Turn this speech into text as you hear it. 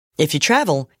If you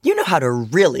travel, you know how to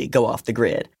really go off the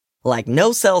grid. Like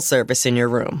no cell service in your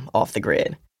room off the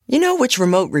grid. You know which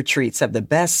remote retreats have the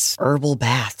best herbal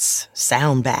baths,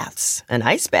 sound baths, and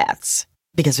ice baths.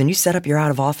 Because when you set up your out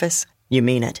of office, you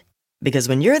mean it. Because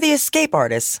when you're the escape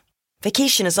artist,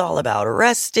 vacation is all about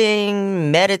resting,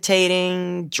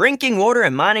 meditating, drinking water,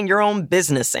 and minding your own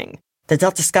businessing. The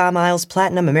Delta Sky Miles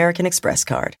Platinum American Express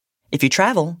card. If you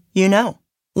travel, you know.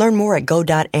 Learn more at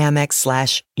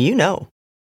go.amex/you-know.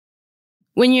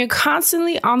 When you're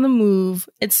constantly on the move,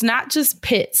 it's not just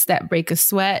pits that break a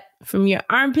sweat. From your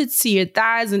armpits to your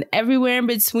thighs and everywhere in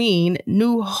between,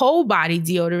 new whole body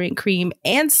deodorant cream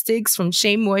and sticks from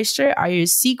Shea Moisture are your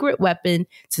secret weapon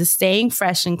to staying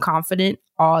fresh and confident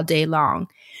all day long.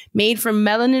 Made from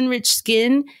melanin-rich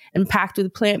skin and packed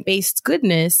with plant-based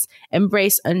goodness,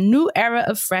 embrace a new era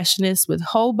of freshness with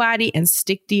whole body and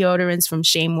stick deodorants from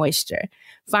Shea Moisture.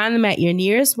 Find them at your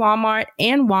nearest Walmart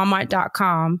and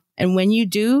walmart.com. And when you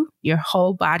do, your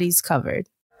whole body's covered.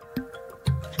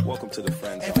 Welcome to the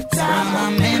Friend Zone. Every time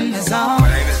I'm in the zone.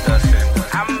 My name is Dustin.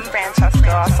 I'm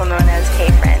Francesca, also known as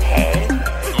K-Friend. Hey.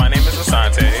 My name is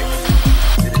Asante.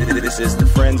 This is the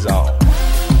Friend Zone.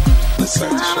 Let's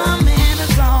start the show. I'm in the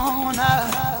zone.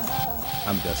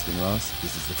 I'm Dustin Ross.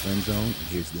 This is the Friend Zone, and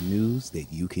here's the news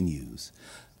that you can use.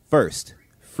 First,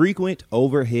 frequent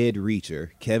overhead reacher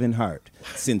Kevin Hart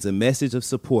sends a message of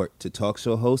support to talk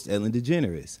show host Ellen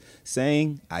DeGeneres,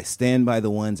 saying, "I stand by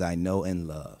the ones I know and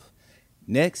love."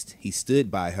 Next, he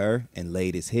stood by her and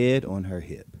laid his head on her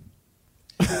hip.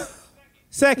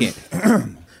 Second,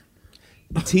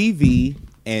 TV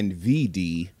and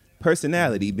VD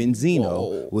personality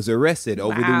Benzino was arrested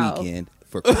over the weekend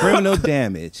for criminal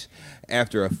damage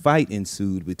after a fight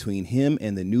ensued between him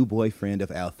and the new boyfriend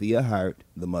of Althea Hart,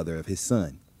 the mother of his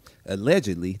son.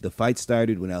 Allegedly, the fight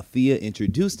started when Althea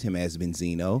introduced him as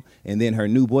Benzino, and then her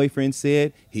new boyfriend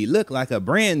said he looked like a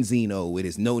Branzino with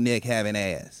his no-neck having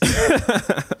ass.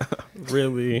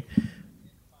 Really?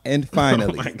 And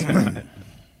finally, oh my God.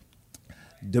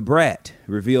 Da Brat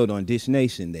revealed on Dish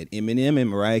Nation that Eminem and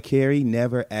Mariah Carey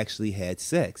never actually had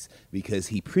sex because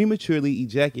he prematurely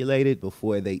ejaculated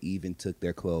before they even took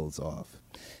their clothes off.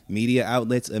 Media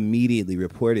outlets immediately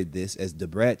reported this as Da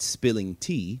Brat spilling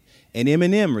tea, and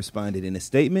Eminem responded in a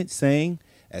statement saying,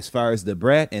 "As far as Da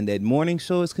Brat and that morning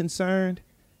show is concerned,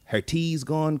 her tea's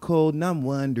gone cold and I'm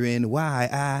wondering why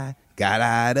I got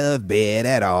out of bed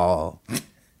at all."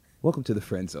 Welcome to the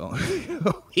Friend Zone.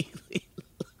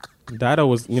 That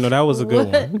was a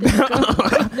good one.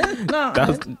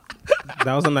 that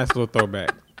was a nice little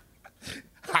throwback.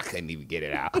 I couldn't even get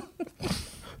it out.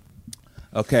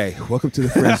 Okay, welcome to the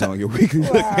Friend Zone, your weekly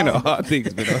look into all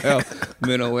things mental health,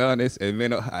 mental wellness, and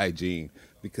mental hygiene.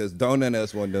 Because don't none of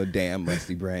us want no damn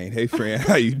musty brain. Hey, friend,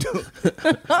 how you doing?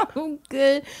 I'm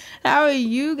good. How are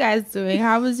you guys doing?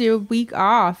 How was your week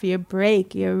off, your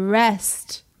break, your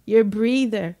rest, your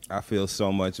breather? I feel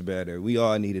so much better. We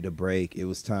all needed a break. It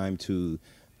was time to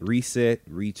reset,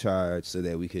 recharge, so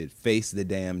that we could face the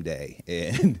damn day.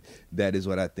 And that is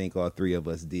what I think all three of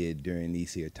us did during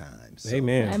these here times. So,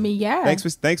 Amen. I mean, yeah.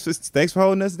 Thanks for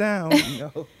holding us down. You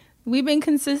know? We've been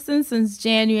consistent since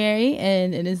January,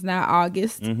 and it is now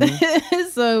August. Mm-hmm.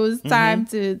 So it was time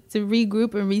to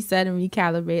regroup and reset and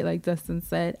recalibrate, like Dustin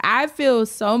said. I feel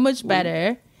so much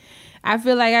better. I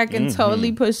feel like I can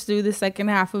totally push through the second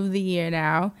half of the year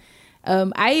now.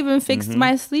 I even fixed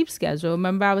my sleep schedule.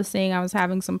 Remember, I was saying I was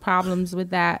having some problems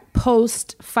with that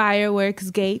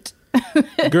post-fireworks gate.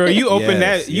 Girl, you opened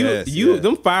that.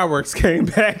 Them fireworks came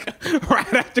back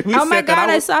right after we said that. Oh my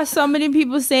God, I saw so many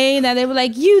people saying that. They were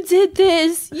like, you did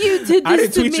this. You did this I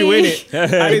didn't to tweet me. you in it.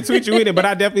 I didn't tweet you in it, but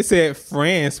I definitely said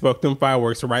Fran spoke them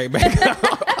fireworks right back out.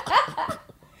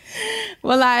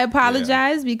 Well, I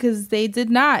apologize because they did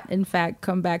not, in fact,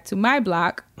 come back to my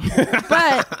block.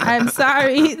 But I'm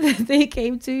sorry that they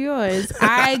came to yours.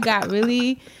 I got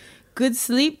really good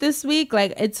sleep this week.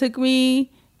 Like, it took me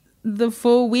the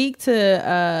full week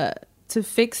to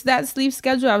fix that sleep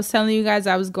schedule. I was telling you guys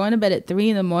I was going to bed at 3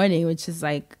 a.m, which is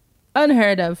like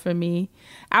unheard of for me.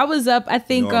 I was up, I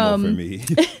think, normal for me.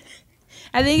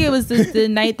 I think it was the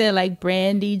night that like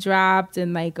Brandy dropped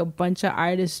and like a bunch of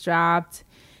artists dropped.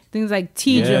 Things like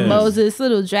Tidra Moses,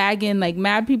 Little Dragon, like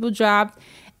mad people dropped.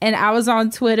 And I was on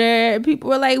Twitter and people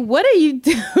were like, what are you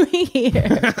doing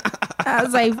here? I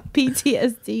was like,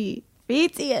 PTSD.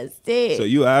 So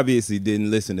you obviously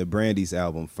didn't listen to Brandy's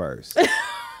album first.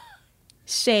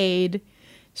 Shade.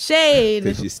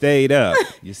 Because you stayed up.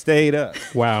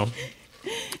 Wow.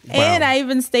 And I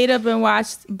even stayed up and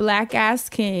watched Black Ass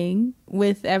King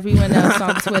with everyone else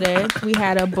on Twitter. We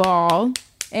had a ball.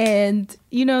 And,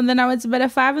 then I went to bed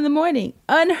at 5 a.m.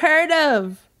 Unheard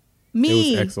of.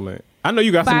 Me. It was excellent. I know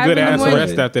you got some 5 good in the ass morning.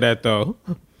 rest after that, though.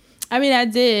 I mean, I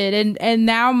did. And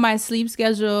now my sleep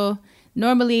schedule,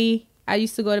 normally I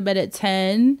used to go to bed at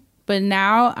 10, but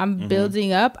now I'm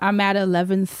building up. I'm at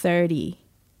 11:30.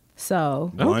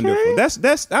 So Wonderful.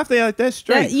 That's I feel like that's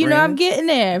straight. you know, friend. I'm getting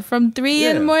there. From 3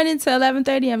 in the Yeah. morning to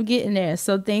 11:30, I'm getting there.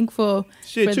 So thankful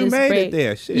Shit, for you this made it break.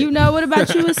 there. Shit. You know, what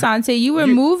about you, Asante? You were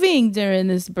moving during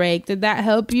this break. Did that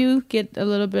help you get a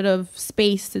little bit of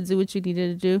space to do what you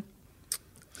needed to do?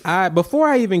 Before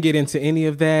I even get into any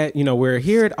of that, you know, we're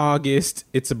here at August.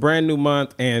 It's a brand new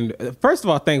month. And first of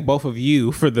all, thank both of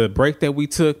you for the break that we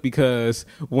took, because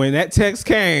when that text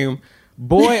came,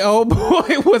 boy, oh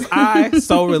boy, was I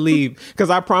so relieved. Because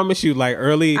I promise you, like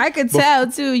early. I could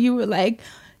tell, too. You were like,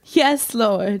 yes,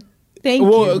 Lord. Thank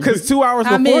Well, you. because 2 hours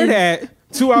I'm before in. that,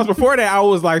 2 hours before that, I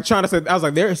was like trying to say, I was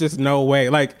like, there is just no way.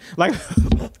 Like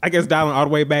I guess dialing all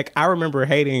the way back, I remember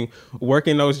hating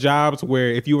working those jobs where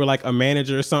if you were like a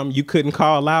manager or something, you couldn't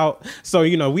call out. So,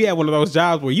 you know, we had one of those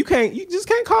jobs where you just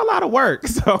can't call out of work.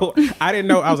 So I didn't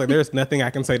know. I was like, there's nothing I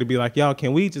can say to be like, y'all,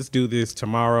 can we just do this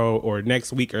tomorrow or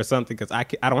next week or something? Because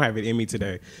I don't have it in me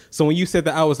today. So when you said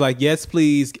that, I was like, yes,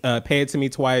 please pay it to me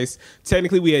twice.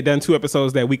 Technically, we had done 2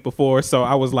 episodes that week before. So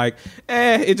I was like,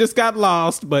 it just got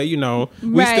lost. But, you know,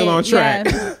 we still on track.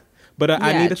 Yeah. But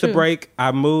I needed true. the break.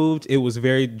 I moved. It was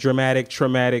very dramatic,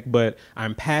 traumatic, but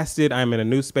I'm past it. I'm in a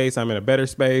new space. I'm in a better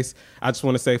space. I just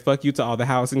want to say fuck you to all the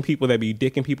housing people that be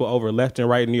dicking people over left and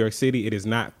right in New York City. It is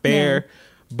not fair.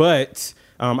 But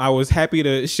I was happy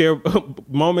to share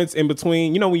moments in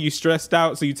between. You know, when you stressed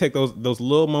out, so you take those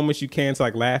little moments you can to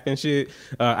like laugh and shit.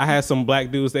 I had some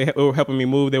black dudes, they were helping me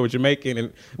move. They were Jamaican,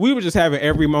 and we were just having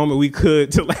every moment we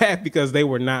could to laugh because they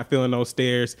were not feeling those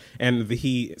stares and the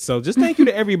heat. So just thank you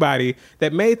to everybody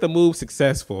that made the move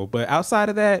successful. But outside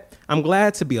of that, I'm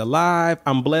glad to be alive.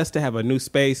 I'm blessed to have a new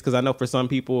space, because I know for some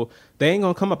people, they ain't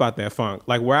gonna come up out that funk.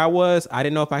 Like where I was, I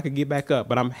didn't know if I could get back up,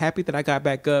 but I'm happy that I got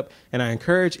back up. And I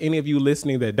encourage any of you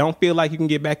listening that don't feel like you can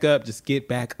get back up, just get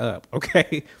back up,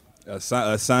 okay?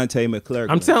 Asante McClurkin.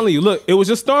 I'm telling you, look, it was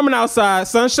just storming outside.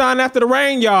 Sunshine after the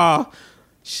rain, y'all.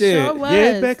 Shit. Sure was.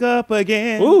 Get back up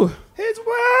again. Ooh. His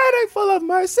word ain't full of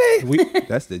mercy.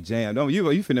 That's the jam. Don't you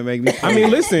finna make me. I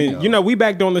mean, listen, you know, we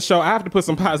back doing the show. I have to put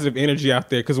some positive energy out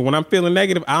there, because when I'm feeling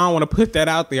negative, I don't want to put that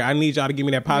out there. I need y'all to give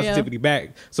me that positivity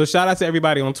back. So shout out to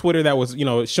everybody on Twitter that was, you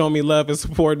know, showing me love and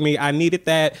supporting me. I needed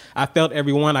that. I felt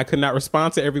everyone. I could not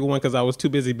respond to everyone because I was too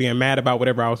busy being mad about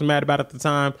whatever I was mad about at the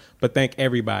time. But thank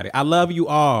everybody. I love you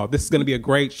all. This is going to be a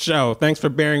great show. Thanks for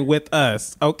bearing with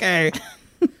us. Okay.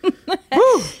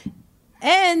 Woo.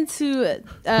 And to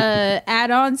add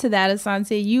on to that,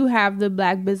 Asante, you have the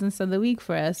Black Business of the Week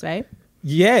for us, right?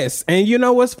 Yes. And you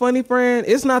know what's funny, friend?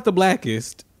 It's not the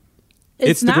blackest.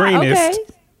 It's the not? greenest.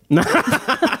 Okay.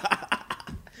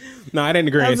 No, it ain't the I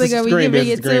greenest. was like, It's are we green giving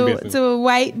business. it Green business. to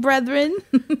white brethren?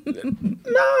 No,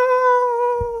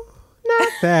 not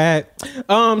that.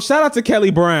 Shout out to Kelly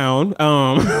Brown.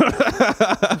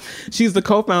 She's the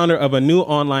co-founder of a new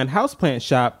online houseplant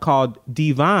shop called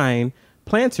Divine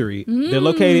Plantery. They're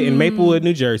located in Maplewood,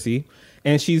 New Jersey,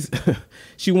 and she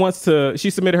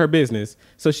submitted her business.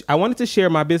 So I wanted to share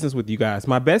my business with you guys.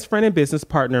 My best friend and business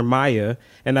partner, Maya,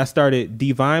 and I started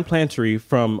Divine Plantery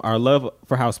from our love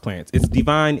for houseplants. It's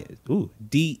Divine,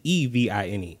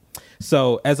 Devine.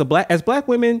 So as black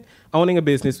women owning a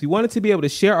business, we wanted to be able to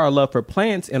share our love for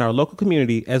plants in our local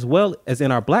community as well as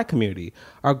in our Black community.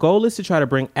 Our goal is to try to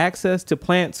bring access to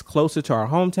plants closer to our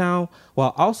hometown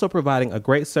while also providing a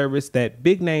great service that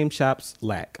big name shops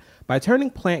lack by turning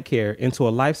plant care into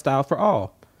a lifestyle for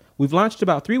all. We've launched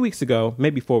about 3 weeks ago,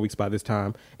 maybe 4 weeks by this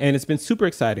time, and it's been super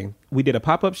exciting. We did a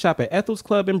pop-up shop at Ethel's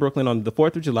Club in Brooklyn on the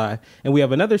 4th of July, and we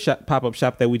have another pop-up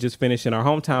shop that we just finished in our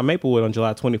hometown, Maplewood, on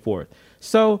July 24th.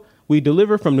 So we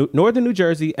deliver from northern New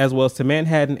Jersey as well as to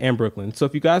Manhattan and Brooklyn. So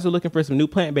if you guys are looking for some new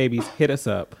plant babies, hit us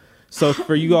up. So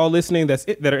for you all listening that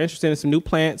are interested in some new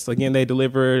plants, again, they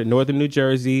deliver northern New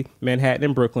Jersey, Manhattan,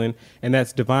 and Brooklyn, and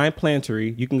that's Divine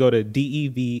Plantery. You can go to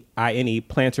Devine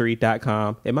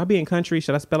plantery.com. Am I being country?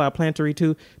 Should I spell out plantery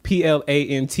too?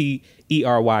 Plantery.com.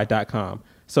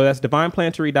 So that's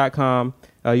divineplantery.com.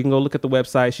 You can go look at the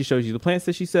website. She shows you the plants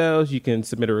that she sells. You can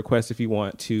submit a request if you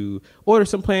want to order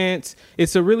some plants.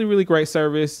 It's a really, really great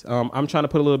service. I'm trying to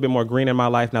put a little bit more green in my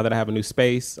life now that I have a new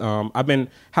space. I've been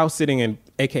house sitting and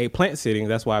aka plant sitting.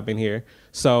 That's why I've been here.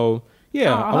 So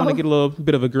yeah, I want to get a little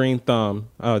bit of a green thumb.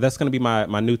 That's going to be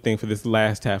my new thing for this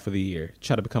last half of the year.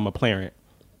 Try to become a plant.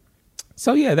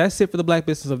 So yeah, that's it for the Black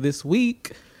Business of this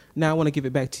week. Now I want to give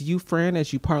it back to you, Fran,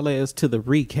 as you parlay us to the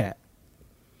recap.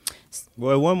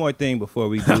 Well, one more thing before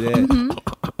we do that.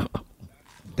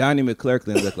 Donnie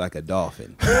McClurkin looked like a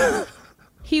dolphin.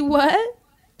 He what?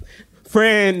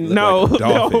 Friend, Look no, like a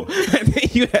dolphin. no. I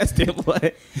think you asked him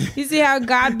what. You see how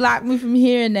God blocked me from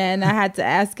hearing that, and I had to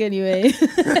ask anyway.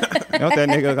 Don't that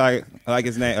nigga like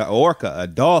his name? An orca, a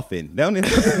dolphin. Don't that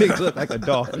nigga look like a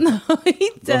dolphin? No,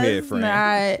 he does ahead, friend.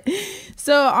 not.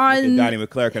 So on Donnie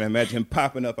McClurkin, imagine him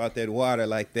popping up out that water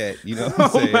like that. You know what I'm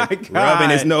Oh saying? my God.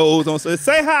 Rubbing his nose on. So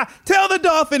say hi. Tell the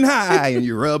dolphin hi. And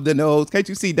you rub the nose. Can't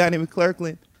you see Donnie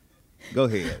McClurkin? Go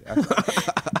ahead.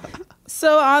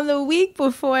 So on the week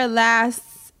before last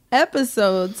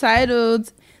episode,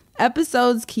 titled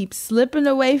 "Episodes Keep Slipping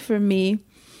Away From Me,"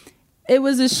 it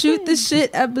was a shoot the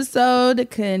shit episode,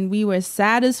 and we were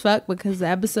sad as fuck because the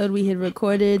episode we had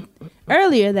recorded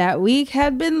earlier that week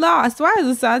had been lost. Why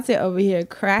is Asante over here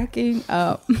cracking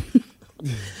up?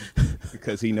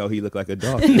 Because he know he looked like a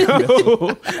dolphin.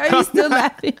 No, Are you still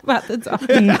laughing about the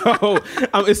dolphin? no.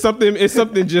 It's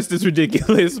something just as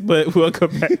ridiculous, but we'll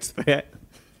come back to that.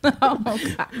 Oh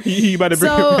God. You about to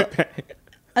bring So- it back.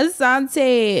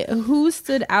 Asante, who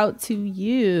stood out to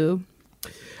you?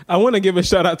 I want to give a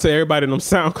shout out to everybody in them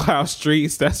SoundCloud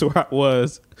streets. That's where I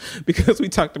was, because we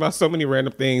talked about so many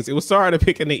random things. It was so hard to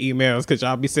pick in the emails because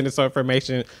y'all be sending so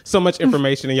much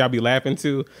information, and y'all be laughing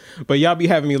too. But y'all be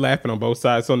having me laughing on both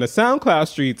sides. So on the SoundCloud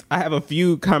streets, I have a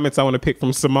few comments I want to pick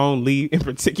from Simone Lee in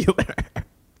particular.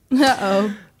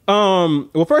 Uh-oh.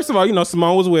 Well, first of all,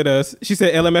 Simone was with us. She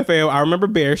said, LMFAO, I remember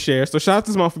Bear Share. So shout out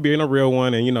to Simone for being a real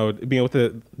one and, being with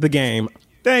the game.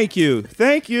 Thank you.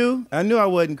 I knew I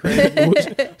wasn't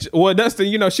crazy. Well,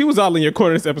 Dustin, she was all in your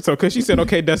corner this episode because she said,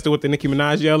 okay, Dustin, with the Nicki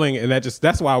Minaj yelling. And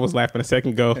that's why I was laughing a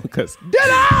second ago, because did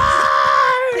I?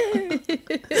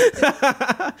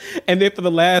 And then for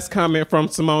the last comment from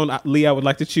Simone Lee, I would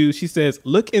like to choose. She says,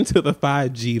 look into the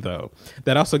 5G, though.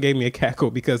 That also gave me a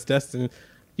cackle because, Dustin,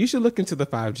 you should look into the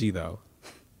 5G, though.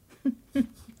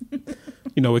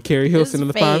 With Carrie Hilson and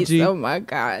the His face. 5G. Oh my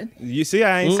God. You see,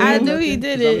 I ain't. I saying knew he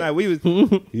nothing. did 'Cause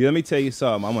it. Let me tell you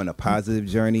something. I'm on a positive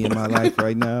journey in my life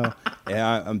right now, and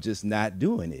I'm just not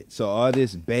doing it. So all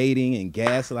this baiting and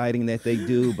gaslighting that they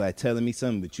do by telling me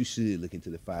something, but you should look into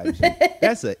the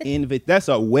 5G. That's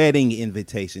a wedding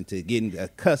invitation to getting a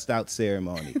cussed out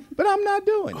ceremony. But I'm not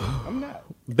doing it. I'm not.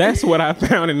 That's what I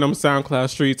found in them SoundCloud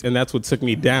streets, and that's what took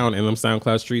me down in them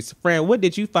SoundCloud streets. Fran, what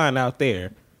did you find out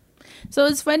there? So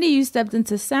it's funny you stepped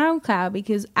into SoundCloud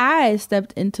because I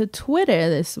stepped into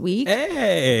Twitter this week.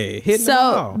 Hey, hitting them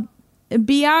all.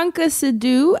 Bianca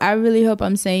Sidhu, I really hope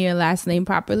I'm saying your last name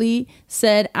properly,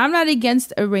 said, I'm not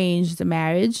against arranged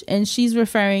marriage. And she's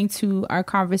referring to our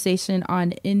conversation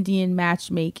on Indian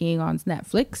matchmaking on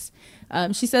Netflix.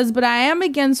 She says, but I am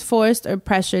against forced or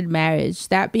pressured marriage.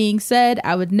 That being said,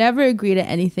 I would never agree to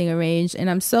anything arranged. And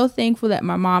I'm so thankful that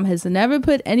my mom has never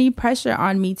put any pressure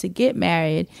on me to get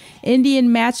married.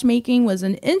 Indian matchmaking was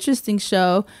an interesting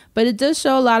show, but it does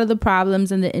show a lot of the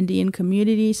problems in the Indian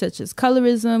community, such as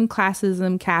colorism,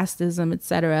 classism, casteism,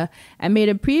 etc. I made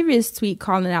a previous tweet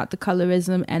calling out the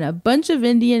colorism, and a bunch of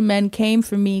Indian men came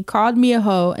for me, called me a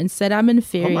hoe, and said I'm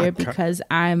inferior because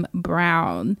I'm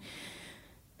brown.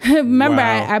 Remember,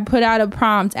 Wow. I put out a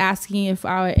prompt asking if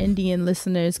our Indian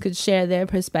listeners could share their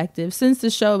perspective. Since the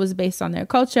show was based on their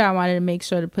culture, I wanted to make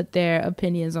sure to put their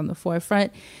opinions on the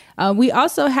forefront. We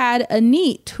also had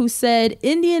Aneet, who said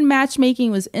Indian matchmaking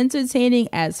was entertaining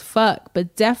as fuck,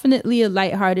 but definitely a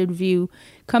lighthearted view.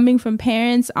 Coming from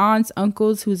parents, aunts,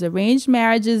 uncles whose arranged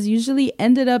marriages usually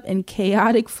ended up in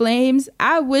chaotic flames,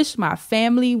 I wish my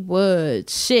family would.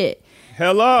 Shit.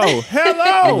 Hello.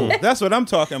 That's what I'm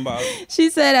talking about.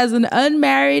 She said, as an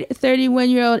unmarried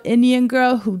 31-year-old Indian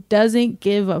girl who doesn't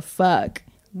give a fuck.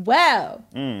 Well.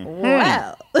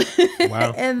 Wow.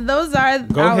 And those are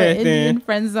Go our ahead, Indian then.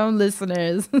 Friend Zone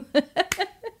listeners.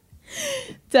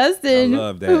 Dustin, I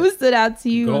love that. who stood out to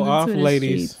you Go on the off, Twitter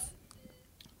ladies. streets?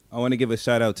 I want to give a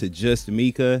shout out to Just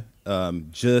Mika,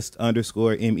 just_MEKA,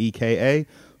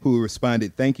 who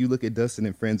responded, thank you, look at Dustin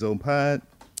and Friend Zone Pod.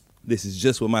 This is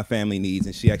just what my family needs.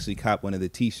 And she actually copped one of the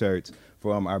T-shirts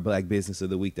from our Black Business of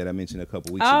the Week that I mentioned a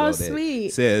couple weeks ago. Oh, That sweet.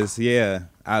 says, yeah,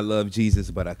 I love Jesus,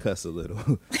 but I cuss a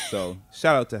little. So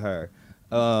shout out to her.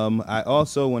 I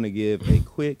also want to give a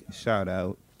quick shout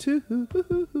out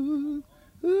to...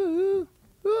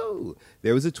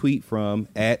 There was a tweet from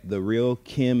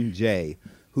 @TheRealKimJ,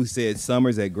 who said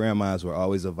summers at grandma's were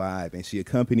always a vibe, and she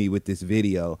accompanied with this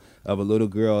video of a little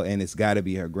girl, and it's got to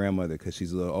be her grandmother because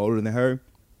she's a little older than her.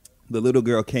 The little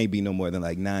girl can't be no more than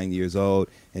like 9 years old,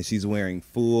 and she's wearing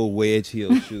full wedge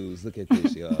heel shoes. Look at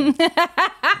this, y'all. Look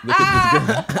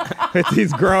at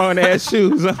these grown ass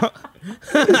shoes.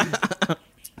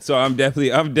 So I'm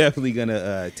definitely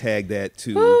gonna tag that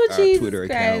to Oh, our Jesus Twitter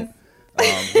Christ. account.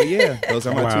 But yeah, those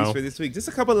are my Wow. tweets for this week. Just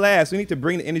a couple of laughs. We need to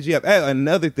bring the energy up.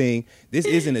 Another thing, this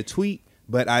isn't a tweet,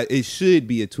 but it should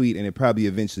be a tweet, and it probably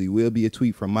eventually will be a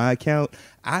tweet from my account.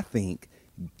 I think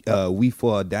We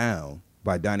Fall Down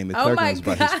by Donnie McClurkin was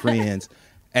about his friends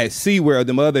at SeaWorld,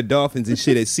 them other dolphins and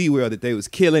shit at SeaWorld that they was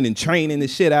killing and training the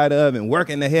shit out of and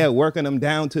working them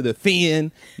down to the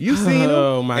fin. You seen them?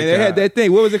 Oh, my And they had God. that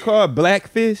thing. What was it called?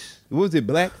 Blackfish? What was it?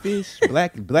 Blackfish?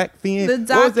 Black fin? The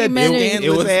documentary. It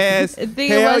was ass. I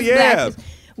think Hell it was yeah. Blackfish.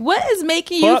 What is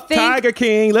making you Fuck think? Tiger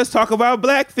King. Let's talk about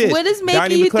Blackfish. What is making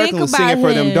Donnie you McClurkin think was about singing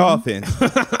for them him? dolphins.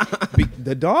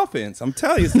 The dolphins. I'm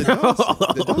telling you, it's the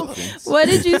dolphins. The dolphins. What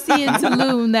did you see in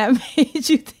Tulum that made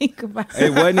you think about it? It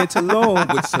wasn't in Tulum,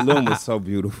 but Tulum was so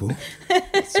beautiful.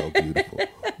 So beautiful.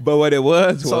 But what it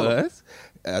was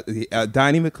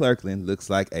Donnie McClurkin looks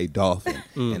like a dolphin.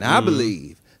 And I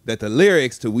believe that the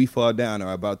lyrics to We Fall Down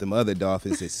are about them other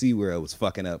dolphins that SeaWorld was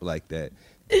fucking up like that.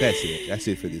 That's it. That's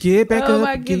it for this. Get back Oh up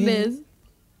my again. goodness.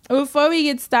 Before we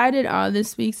get started on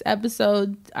this week's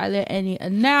episode, are there any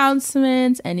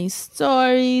announcements, any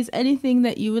stories, anything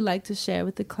that you would like to share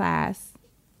with the class?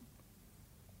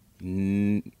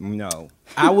 No.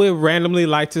 I would randomly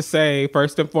like to say,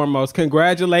 first and foremost,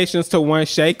 congratulations to one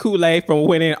Shea Coulee for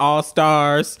winning All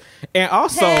Stars. And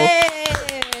also,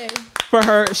 for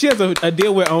her, she has a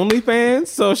deal with OnlyFans.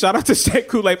 So shout out to Shea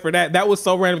Coulee for that. That was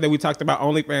so random that we talked about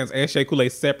OnlyFans and Shea Coulee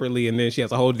separately, and then she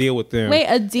has a whole deal with them. Wait,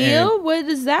 a deal? And What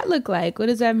does that look like? What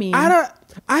does that mean? I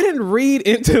didn't read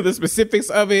into the specifics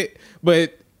of it,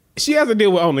 but she has a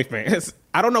deal with OnlyFans.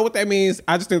 I don't know what that means.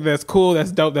 I just think that's cool.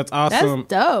 That's dope. That's awesome.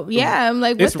 That's dope. Yeah, I'm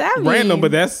like, what's It's that mean? random,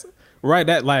 but that's right.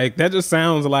 That just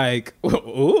sounds like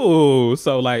ooh.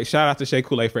 So like, shout out to Shea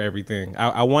Coulee for everything.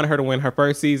 I wanted her to win her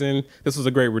first season. This was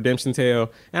a great redemption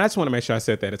tale, and I just want to make sure I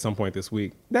said that at some point this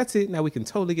week. That's it. Now we can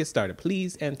totally get started.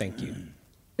 Please and thank you.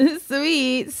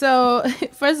 Sweet. So,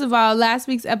 first of all, last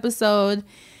week's episode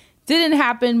didn't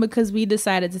happen because we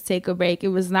decided to take a break. It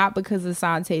was not because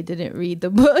Asante didn't read the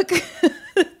book.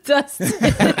 Dustin.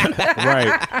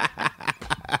 Right.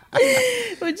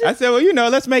 I said, well,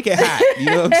 let's make it hot. You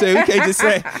know what I'm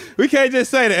saying? We can't just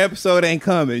say the episode ain't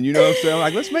coming. You know what I'm saying?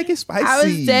 Like, let's make it spicy. I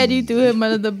was dead. You threw him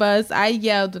under the bus. I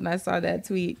yelled when I saw that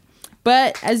tweet.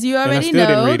 But as you already still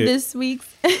didn't know, read it. this week's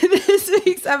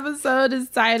episode is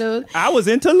titled I was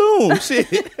in Tulum.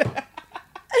 Shit.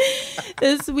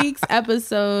 This week's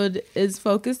episode is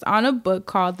focused on a book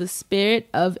called The Spirit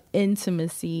of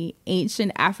Intimacy,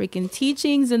 Ancient African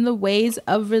Teachings and the Ways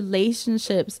of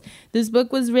Relationships. This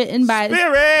book was written by...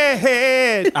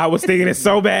 Spirit. I was thinking it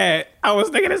so bad.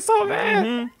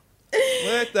 Mm-hmm.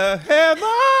 Let the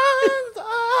heavens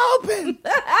open.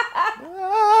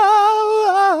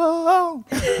 Oh.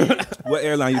 What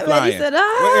airline you flying? said,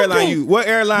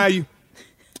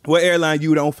 What airline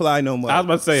you don't fly no more? I was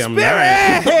about to say I'm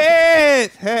Spirit.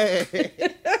 Hey.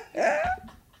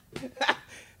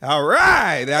 All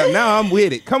right. Now I'm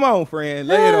with it. Come on, friend.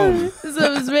 Lay it on me. So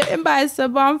it was written by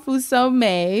Sabon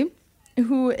May,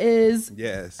 who is...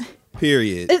 Yes.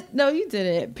 Period. No, you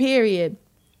didn't. Period.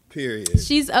 Period.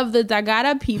 She's of the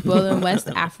Dagara people in West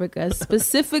Africa,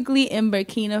 specifically in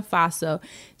Burkina Faso.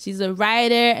 She's a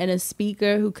writer and a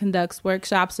speaker who conducts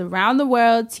workshops around the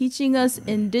world, teaching us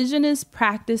indigenous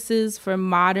practices for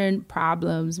modern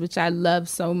problems, which I love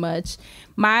so much.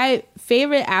 My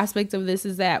favorite aspect of this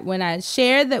is that when I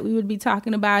shared that we would be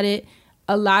talking about it,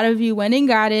 a lot of you went and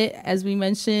got it. As we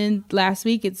mentioned last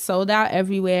week, it's sold out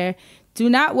everywhere. Do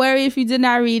not worry if you did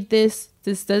not read this.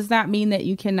 This does not mean that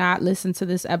you cannot listen to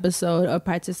this episode or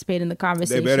participate in the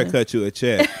conversation. They better cut you a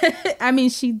check. I mean,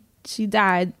 she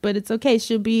died, but it's okay.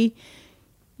 She'll be,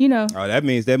 Oh, that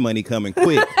means that money coming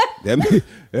quick. that means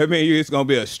it's going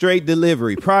to be a straight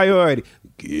delivery. Priority.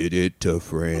 Get it to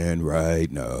friend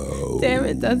right now. Damn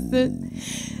it, Dustin.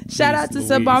 Shout out to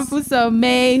Sabon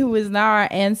May, who is now our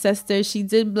ancestor. She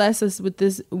did bless us with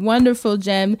this wonderful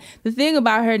gem. The thing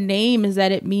about her name is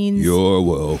that it means... You're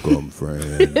welcome,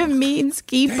 friend. It means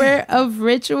keeper of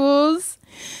rituals.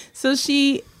 So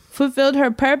she fulfilled her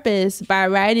purpose by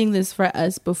writing this for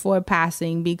us before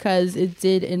passing, because it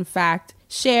did, in fact,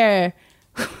 share...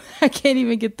 I can't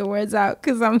even get the words out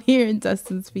because I'm hearing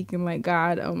Dustin speaking like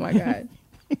God. Oh, my God.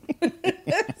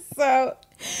 So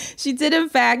she did, in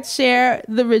fact, share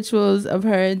the rituals of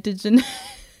her indigenous...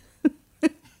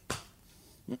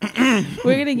 We're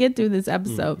going to get through this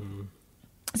episode.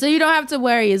 So you don't have to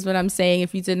worry is what I'm saying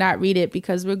if you did not read it,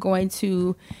 because we're going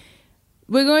to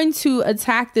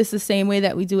attack this the same way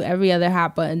that we do every other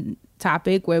hot button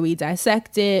topic, where we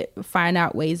dissect it, find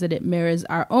out ways that it mirrors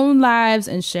our own lives,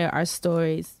 and share our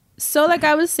stories. So like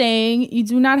I was saying, you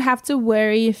do not have to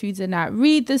worry if you did not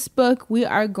read this book. We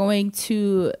are going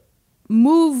to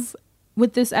move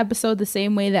with this episode the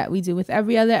same way that we do with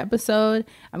every other episode.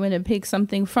 I'm going to pick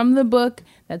something from the book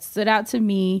that stood out to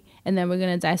me, and then we're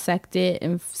going to dissect it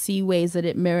and see ways that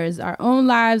it mirrors our own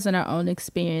lives and our own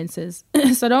experiences.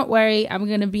 So don't worry, I'm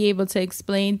going to be able to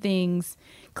explain things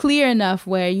clear enough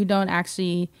where you don't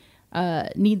actually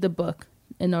need the book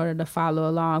in order to follow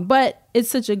along. But it's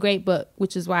such a great book,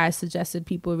 which is why I suggested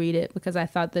people read it, because I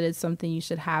thought that it's something you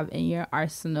should have in your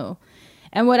arsenal.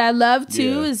 And what I love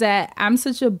too is that I'm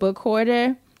such a book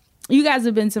hoarder. You guys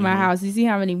have been to my house. You see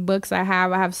how many books I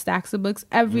have. I have stacks of books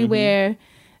everywhere.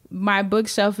 My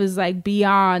bookshelf is like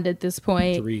beyond at this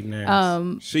point.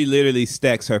 She literally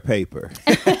stacks her paper.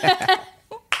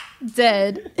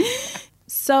 Dead.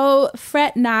 So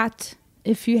fret not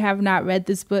if you have not read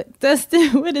this book.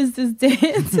 Dustin, what is this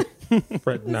dance?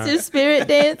 Fret not. It's your spirit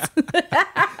dance.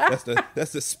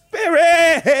 That's the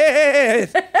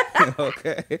spirit.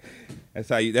 Okay.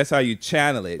 That's how you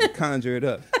channel it, conjure it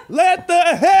up. Let the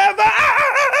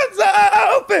heavens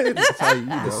open. That's how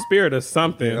the spirit of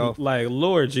something, like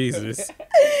Lord Jesus.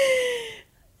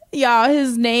 Y'all,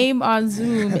 his name on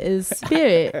Zoom is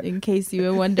Spirit, in case you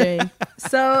were wondering.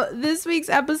 So this week's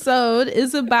episode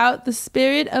is about the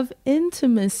spirit of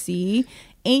intimacy,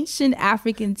 ancient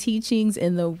African teachings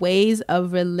in the ways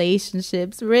of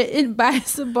relationships, written by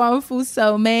Sabonfu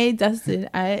Some. Dustin,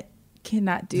 I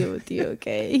cannot deal with you,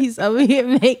 okay? He's over here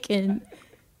making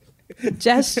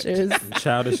gestures.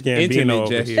 Childish Gambino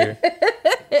over here.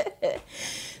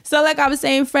 So like I was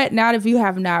saying, fret not if you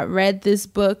have not read this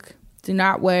book. Do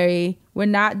not worry. We're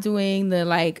not doing the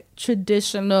like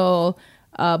traditional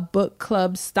book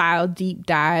club style deep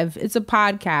dive. It's a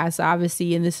podcast,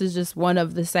 obviously, and this is just one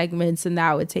of the segments, and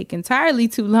that would take entirely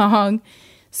too long.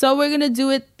 So we're going to do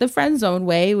it the friend zone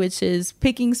way, which is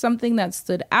picking something that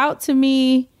stood out to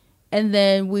me, and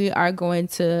then we are going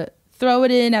to throw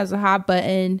it in as a hot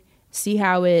button, see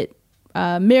how it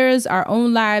mirrors our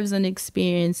own lives and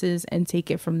experiences, and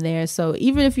take it from there. So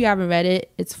even if you haven't read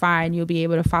it, it's fine. You'll be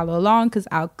able to follow along because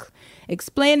I'll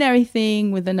explain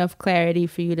everything with enough clarity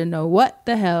for you to know what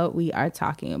the hell we are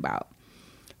talking about.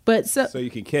 But so you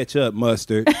can catch up,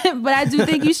 Mustard. But I do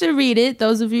think you should read it.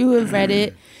 Those of you who have read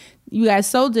it, you guys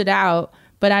sold it out.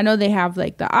 But I know they have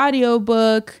like the audio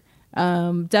book.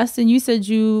 Dustin, you said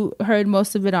you heard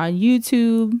most of it on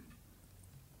YouTube.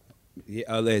 Yeah,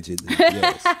 allegedly,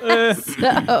 yes.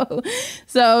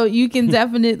 So you can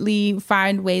definitely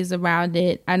find ways around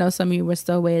it. I know some of you were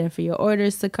still waiting for your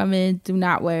orders to come in. Do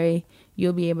not worry.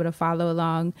 You'll be able to follow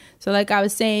along. So like I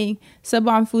was saying,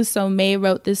 Sabonfu Some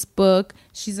wrote this book.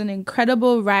 She's an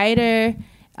incredible writer,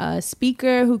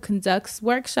 speaker who conducts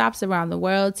workshops around the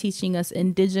world, teaching us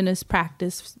indigenous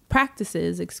practices,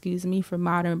 for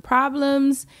modern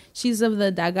problems. She's of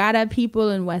the Dagara people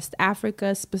in West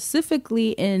Africa,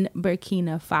 specifically in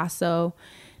Burkina Faso,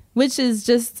 which is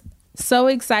just so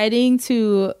exciting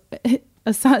to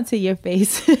Asante your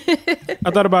face. I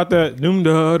thought about the doom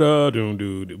da da doom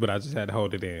doo, but I just had to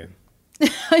hold it in.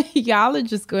 Y'all are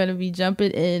just going to be jumping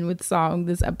in with song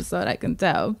this episode, I can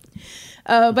tell.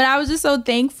 But I was just so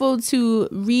thankful to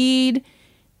read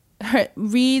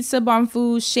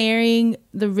Sabonfu sharing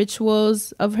the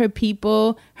rituals of her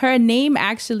people. Her name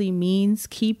actually means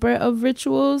keeper of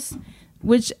rituals,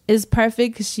 which is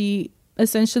perfect because she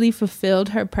essentially fulfilled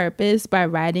her purpose by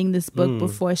writing this book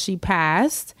before she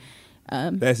passed.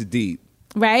 That's deep.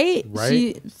 Right?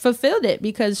 She fulfilled it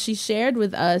because she shared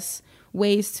with us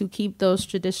ways to keep those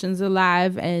traditions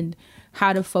alive and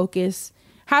how to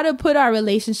put our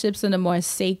relationships in a more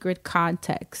sacred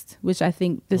context, which I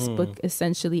think this book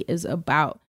essentially is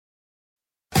about.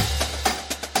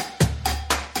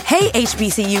 Hey,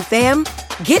 HBCU fam,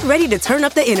 get ready to turn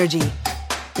up the energy.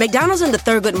 McDonald's and the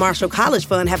Thurgood Marshall College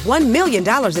Fund have $1 million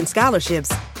in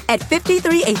scholarships at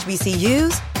 53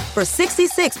 HBCUs for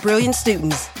 66 brilliant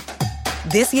students.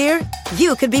 This year,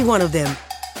 you could be one of them.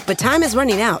 But time is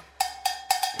running out.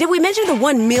 Did we mention the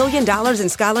 $1 million in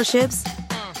scholarships?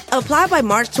 Apply by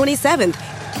March 27th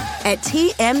at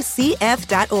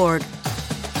tmcf.org.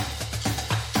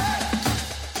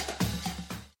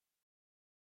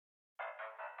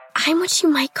 I'm what you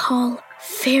might call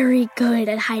very good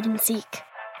at hide and seek.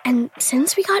 And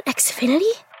since we got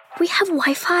Xfinity, we have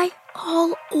Wi-Fi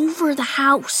all over the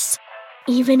house,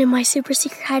 even in my super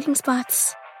secret hiding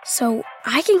spots. So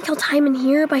I can kill time in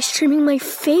here by streaming my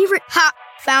favorite... Ha!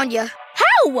 Found you.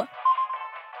 How?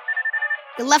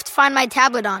 You left Find My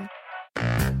tablet on.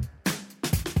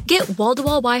 Get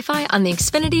wall-to-wall Wi-Fi on the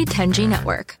Xfinity 10G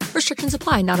network. Restrictions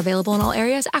apply. Not available in all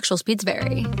areas. Actual speeds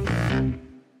vary.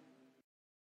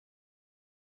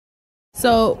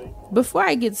 So before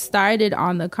I get started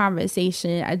on the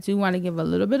conversation, I do want to give a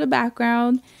little bit of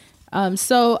background.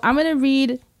 So I'm going to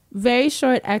read very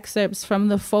short excerpts from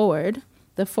the foreword.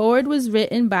 The foreword was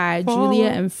written by Julia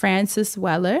and Francis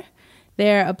Weller.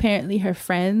 They're apparently her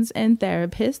friends and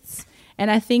therapists. And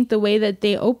I think the way that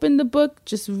they opened the book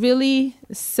just really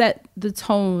set the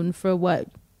tone for what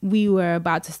we were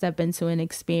about to step into and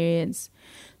experience.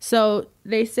 So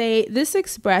they say, this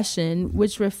expression,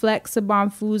 which reflects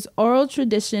Sabonfu's oral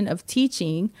tradition of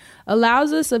teaching,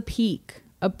 allows us a peek,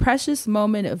 a precious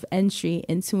moment of entry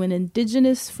into an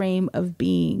indigenous frame of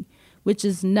being, which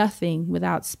is nothing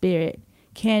without spirit,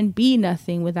 can be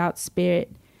nothing without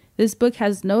spirit. This book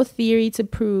has no theory to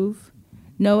prove,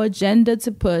 no agenda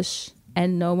to push,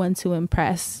 and no one to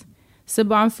impress.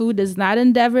 Sabonfu does not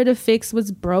endeavor to fix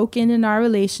what's broken in our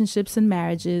relationships and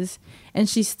marriages, and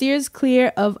she steers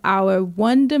clear of our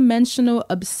one-dimensional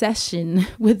obsession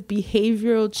with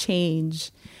behavioral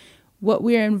change. What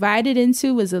we are invited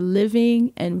into is a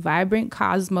living and vibrant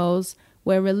cosmos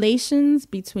where relations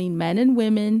between men and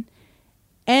women,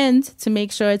 and to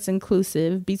make sure it's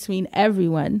inclusive, between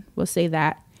everyone, we'll say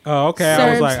that. Oh, okay.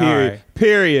 I was like,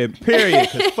 period.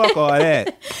 Because fuck all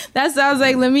that. That sounds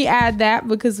like, let me add that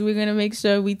because we're going to make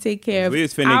sure we take care of our community. We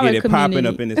just finna get it popping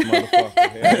up in this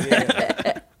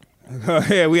motherfucker.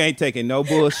 Yeah, we ain't taking no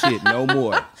bullshit no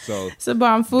more. So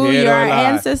Sabonfu, you're our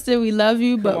ancestor. We love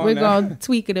you, but we're going to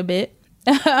tweak it a bit.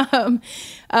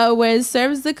 Where it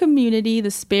serves the community,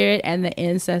 the spirit, and the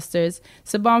ancestors.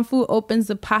 Sabonfu opens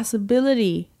the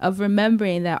possibility of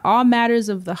remembering that all matters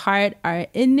of the heart are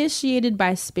initiated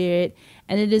by spirit,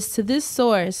 and it is to this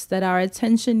source that our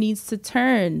attention needs to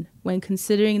turn when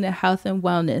considering the health and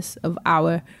wellness of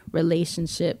our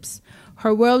relationships.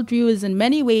 Her worldview is in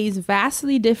many ways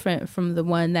vastly different from the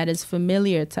one that is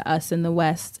familiar to us in the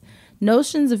West.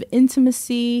 Notions of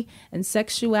intimacy and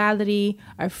sexuality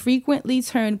are frequently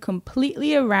turned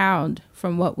completely around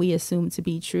from what we assume to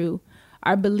be true.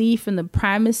 Our belief in the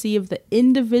primacy of the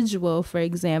individual, for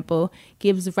example,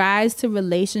 gives rise to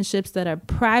relationships that are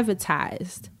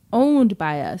privatized, owned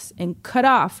by us, and cut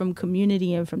off from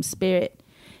community and from spirit.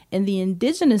 In the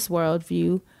indigenous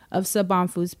worldview of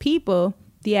Sabonfu's people,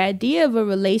 the idea of a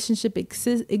relationship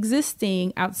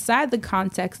existing outside the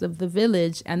context of the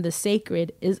village and the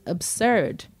sacred is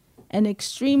absurd and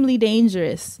extremely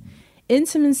dangerous.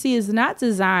 Intimacy is not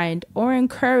designed or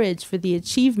encouraged for the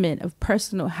achievement of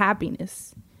personal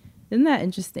happiness. Isn't that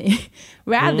interesting?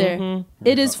 Rather,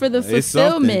 it is for the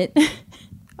fulfillment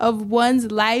of one's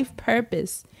life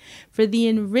purpose, for the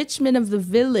enrichment of the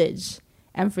village,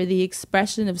 and for the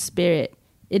expression of spirit.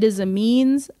 It is a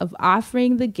means of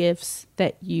offering the gifts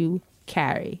that you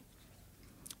carry.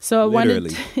 So I wanted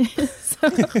to,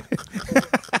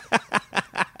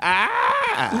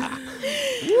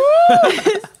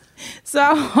 so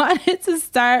I wanted to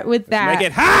start with that. Make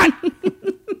it hot.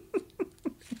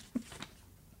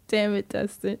 Damn it,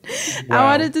 Dustin. Wow. I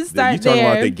wanted to start you talking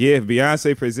there. about the gift.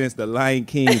 Beyonce presents The Lion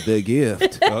King, The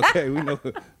Gift. Okay,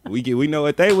 we know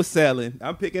what they were selling.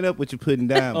 I'm picking up what you're putting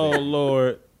down. Oh,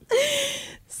 Lord.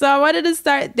 So I wanted to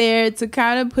start there to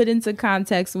kind of put into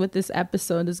context what this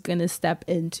episode is going to step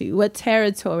into, what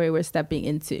territory we're stepping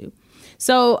into.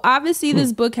 So obviously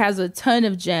this book has a ton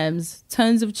of gems,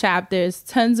 tons of chapters,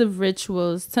 tons of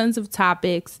rituals, tons of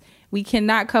topics. We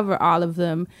cannot cover all of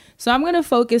them. So I'm going to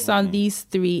focus on these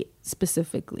three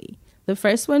specifically. The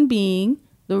first one being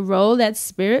the role that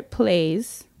spirit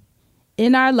plays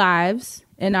in our lives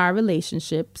and our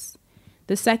relationships.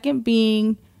 The second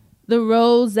being the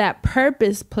roles that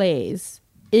purpose plays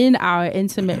in our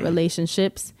intimate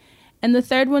relationships. And the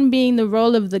third one being the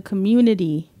role of the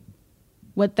community,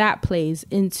 what that plays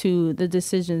into the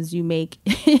decisions you make.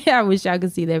 I wish y'all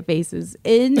could see their faces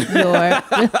in your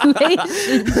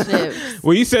relationships.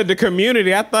 When you said the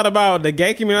community, I thought about the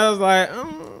gay community. I was like,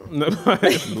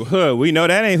 we know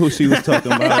that ain't who she was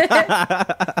talking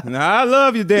about. Now, I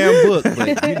love your damn book,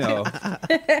 but you know,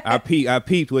 I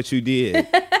peeped what you did,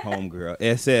 homegirl.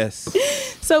 SS.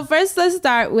 So first, let's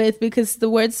start with, because the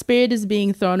word spirit is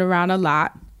being thrown around a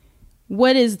lot.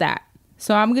 What is that?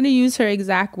 So I'm going to use her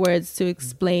exact words to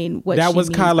explain what that she was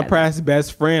means Kyla by Pratt's that.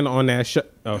 best friend on that show.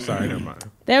 Oh, sorry, never mind.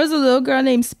 There was a little girl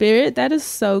named Spirit. That is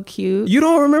so cute. You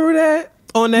don't remember that?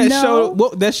 On that No. show,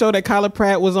 that show that Kyla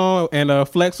Pratt was on, and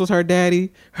Flex was her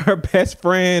daddy, her best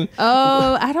friend.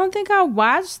 Oh, I don't think I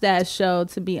watched that show,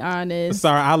 to be honest.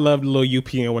 Sorry, I loved Lil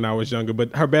UPN when I was younger,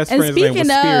 but her best And friend's name was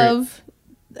speaking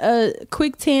Spirit. of,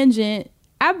 quick tangent,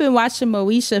 I've been watching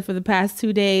Moesha for the past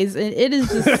 2 days, and it is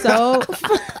just so...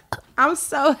 I'm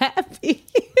so happy.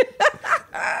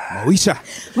 Moesha.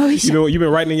 You know, you've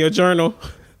been writing in your journal.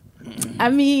 I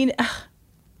mean...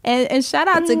 And shout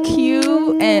out to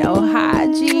Q and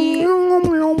Ohaji.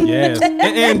 Yes.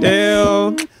 And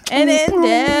Dell. And then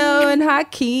Dell and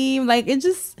Hakeem, like it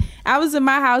just, I was in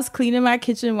my house cleaning my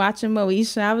kitchen watching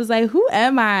Moesha. I was like, who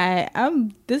am I?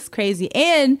 I'm this crazy.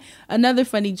 And another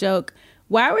funny joke,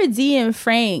 why were Dee and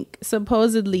Frank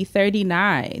supposedly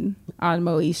 39 on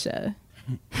Moesha?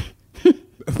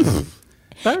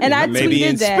 And I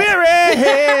tweeted that.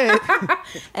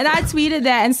 And I tweeted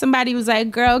that, and somebody was like,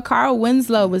 girl, Carl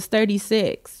Winslow was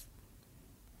 36.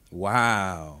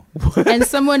 Wow. And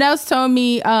someone else told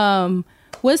me,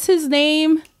 what's his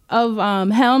name of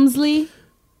Helmsley?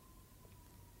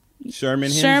 Sherman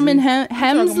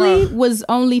Hemsley was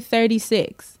only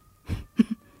 36.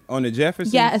 On the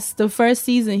Jefferson? Yes, the first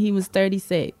season he was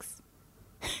 36.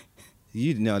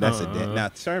 You know that's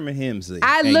now Sherman Hemsley.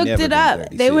 I looked it up.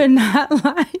 They were not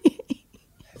lying.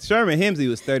 Sherman Hemsley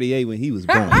was 38 when he was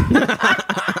born.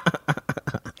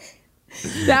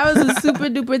 That was a super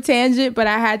duper tangent, but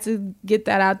I had to get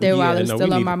that out there while it's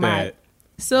still on my mind.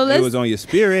 So it was on your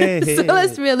spirit. So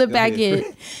let's reel it back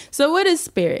in. So what is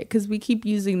spirit? Because we keep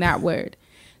using that word.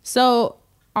 So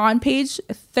on page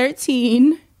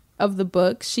 13 of the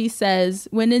book, she says,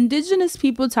 when indigenous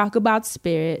people talk about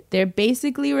spirit, they're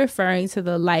basically referring to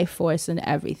the life force in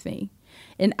everything.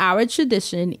 In our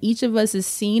tradition, each of us is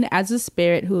seen as a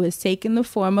spirit who has taken the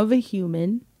form of a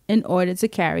human in order to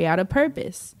carry out a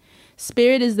purpose.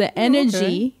 Spirit is the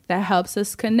energy that helps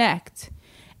us connect.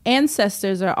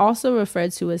 Ancestors are also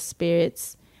referred to as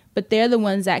spirits, but they're the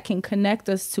ones that can connect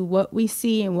us to what we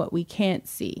see and what we can't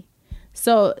see.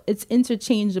 So it's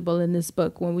interchangeable in this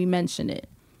book when we mention it.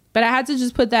 But I had to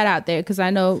just put that out there because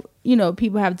I know,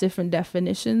 people have different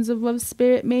definitions of what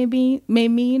spirit may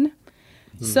mean.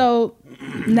 So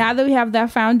now that we have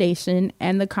that foundation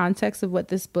and the context of what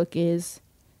this book is,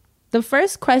 the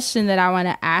first question that I want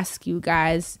to ask you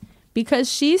guys,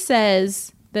 because she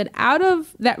says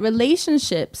that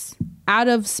relationships out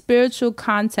of spiritual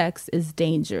context is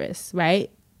dangerous, right?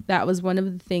 That was one of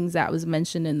the things that was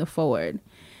mentioned in the foreword.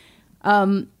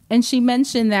 And she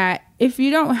mentioned that if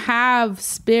you don't have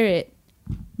spirit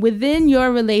within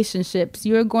your relationships,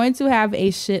 you're going to have a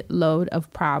shitload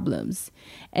of problems.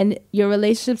 And your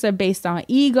relationships are based on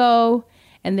ego,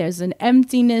 and there's an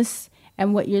emptiness.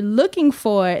 And what you're looking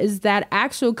for is that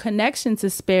actual connection to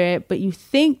spirit, but you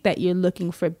think that you're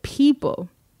looking for people.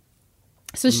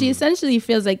 So she essentially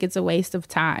feels like it's a waste of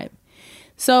time.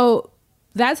 So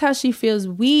that's how she feels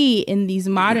we in these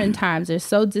modern times are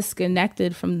so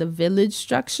disconnected from the village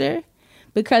structure.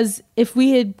 Because if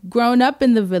we had grown up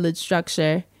in the village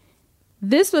structure,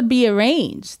 this would be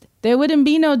arranged. There wouldn't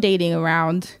be no dating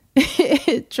around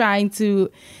trying to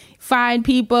find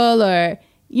people or,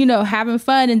 having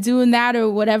fun and doing that or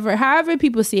whatever, however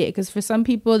people see it. Because for some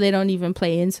people, they don't even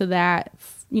play into that.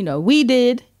 We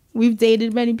did. We've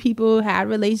dated many people, had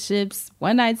relationships,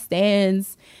 one-night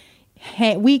stands,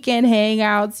 weekend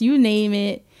hangouts, you name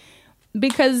it.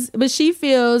 But she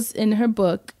feels in her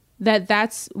book that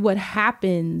that's what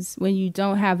happens when you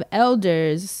don't have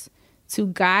elders to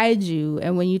guide you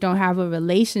and when you don't have a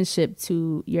relationship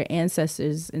to your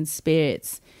ancestors and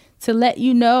spirits to let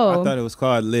you know. I thought it was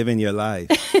called living your life.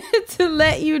 To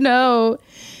let you know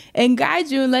and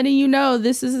guide you and letting you know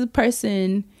this is a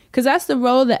person, because that's the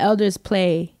role the elders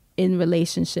play in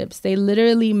relationships. They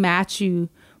literally match you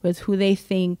with who they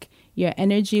think your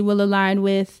energy will align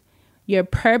with, your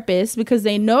purpose, because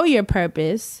they know your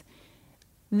purpose.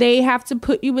 They have to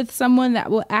put you with someone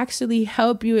that will actually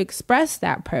help you express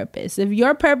that purpose. If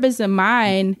your purpose and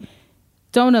mine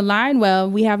don't align well,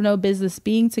 we have no business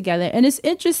being together. And it's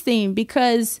interesting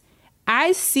because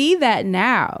I see that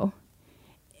now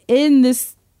in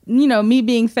this, me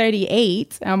being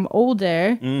 38, I'm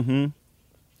older. Mm-hmm.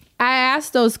 I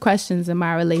ask those questions in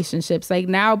my relationships. Like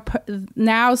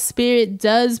now spirit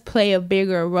does play a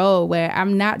bigger role where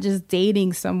I'm not just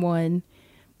dating someone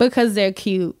because they're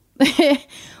cute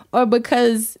or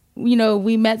because,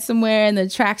 we met somewhere and the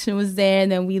attraction was there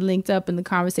and then we linked up and the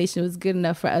conversation was good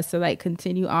enough for us to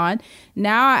continue on.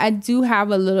 Now I do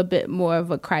have a little bit more of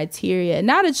a criteria,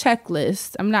 not a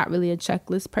checklist. I'm not really a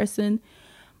checklist person,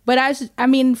 but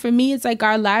for me, it's like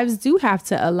our lives do have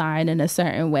to align in a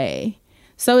certain way.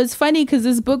 So it's funny because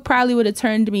this book probably would have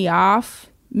turned me off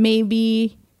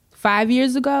maybe 5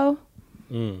 years ago.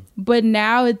 But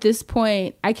now at this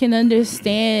point, I can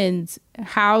understand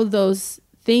how those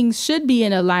things should be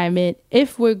in alignment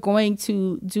if we're going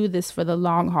to do this for the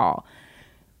long haul.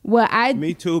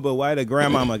 Me too, but why the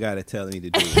grandmama got to tell me to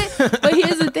do it? But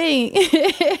here's the thing.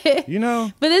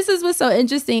 But this is what's so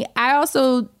interesting. I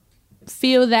also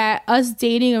feel that us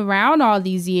dating around all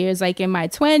these years, like in my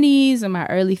 20s and my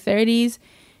early 30s,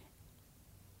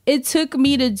 it took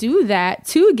me to do that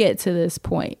to get to this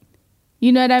point.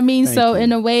 You know what I mean? Thank So you.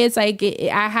 in a way, it's like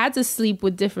I had to sleep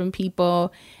with different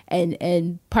people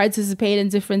and participate in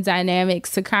different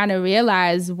dynamics to kind of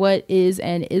realize what is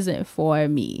and isn't for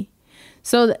me.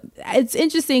 So it's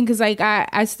interesting because like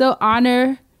I still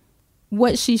honor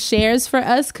what she shares for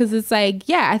us, because it's like,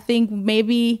 yeah, I think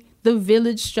maybe the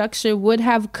village structure would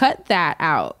have cut that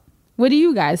out. What do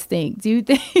you guys think? Do you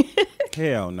think?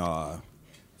 Hell no.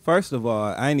 First of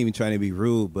all, I ain't even trying to be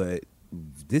rude, but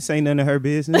this ain't none of her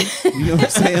business. You know what I'm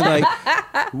saying?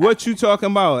 Like, what you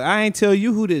talking about? I ain't tell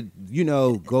you who to,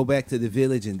 go back to the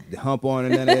village and hump on or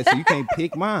none of that, so you can't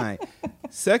pick mine.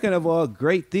 Second of all,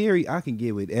 great theory. I can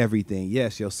get with everything.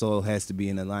 Yes, your soul has to be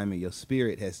in alignment. Your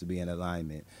spirit has to be in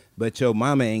alignment. But your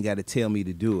mama ain't got to tell me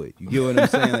to do it. You get what I'm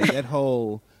saying? Like that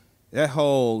whole,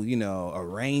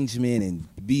 arrangement and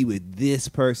be with this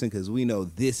person because we know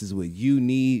this is what you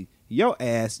need. Your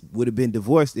ass would have been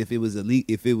divorced if it was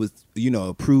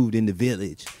approved in the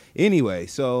village. Anyway,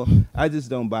 so I just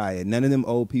don't buy it. None of them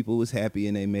old people was happy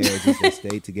in their marriages. They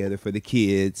stayed together for the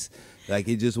kids. Like,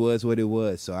 it just was what it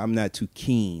was. So I'm not too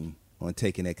keen on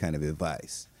taking that kind of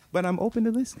advice. But I'm open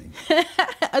to listening.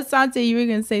 Asante, you were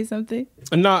going to say something?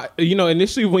 No,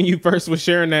 initially when you first was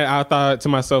sharing that, I thought to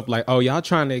myself, like, oh, y'all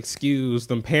trying to excuse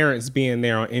them parents being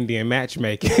there on Indian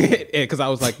matchmaking. Because I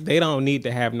was like, they don't need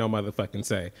to have no motherfucking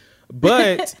say.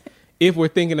 But if we're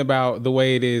thinking about the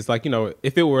way it is, like,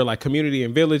 if it were like community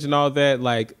and village and all that,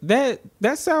 like that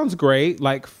sounds great.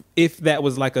 Like if that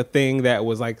was like a thing that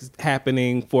was like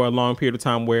happening for a long period of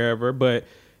time wherever. But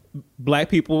Black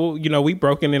people, we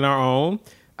broken in our own.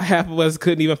 Half of us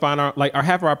couldn't even find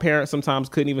half of our parents sometimes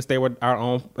couldn't even stay with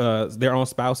their own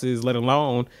spouses, let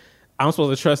alone I'm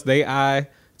supposed to trust they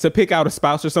to pick out a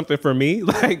spouse or something for me.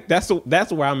 Like that's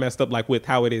where I messed up, like with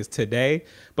how it is today.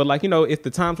 But like, if the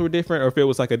times were different or if it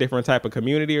was like a different type of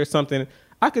community or something,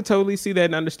 I could totally see that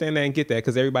and understand that and get that,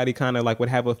 because everybody kind of like would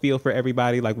have a feel for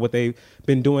everybody, like what they've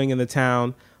been doing in the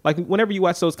town. Like whenever you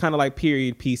watch those kind of like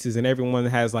period pieces and everyone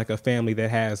has like a family that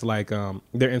has like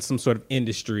they're in some sort of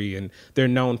industry and they're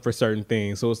known for certain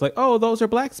things. So it's like, oh, those are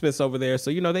blacksmiths over there.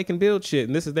 So, they can build shit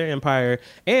and this is their empire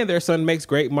and their son makes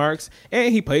great marks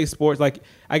and he plays sports. Like,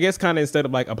 I guess kind of instead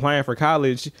of like applying for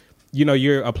college,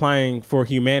 you're applying for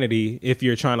humanity if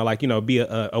you're trying to like, be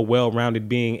a well-rounded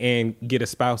being and get a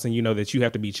spouse and that you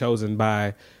have to be chosen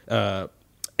by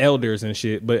elders and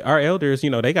shit. But our elders,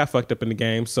 they got fucked up in the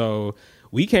game. So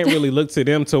we can't really look to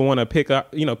them to want to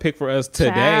pick for us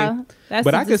today.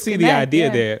 But I could see the idea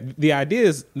there. The idea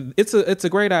is it's a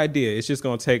great idea. It's just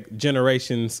going to take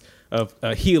generations of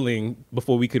healing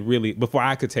before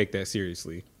I could take that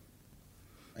seriously.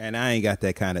 And I ain't got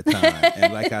that kind of time.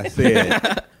 And like I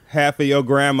said, half of your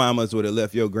grandmamas would have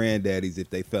left your granddaddies if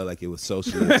they felt like it was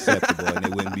socially acceptable and they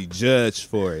wouldn't be judged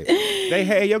for it. They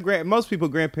hate most people,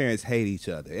 grandparents hate each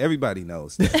other. Everybody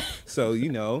knows that. So,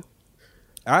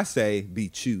 I say be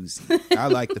choosy. I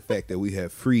like the fact that we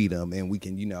have freedom and we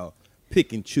can,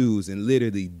 pick and choose and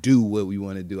literally do what we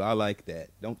want to do. I like that.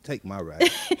 Don't take my right.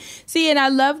 See, and I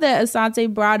love that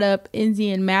Asante brought up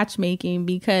Indian matchmaking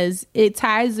because it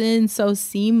ties in so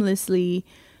seamlessly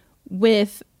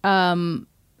with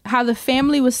how the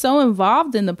family was so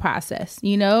involved in the process,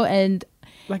 and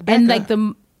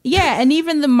and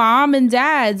even the mom and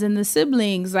dads and the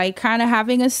siblings like kind of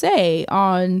having a say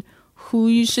on who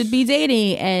you should be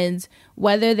dating and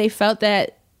whether they felt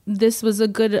that this was a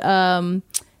good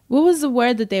what was the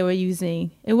word that they were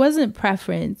using? It wasn't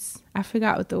preference. I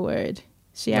forgot what the word.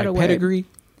 She had a word. Pedigree?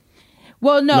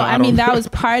 Well, no, I mean that was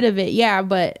part of it. Yeah,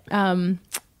 but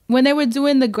when they were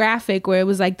doing the graphic where it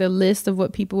was like the list of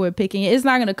what people were picking, it's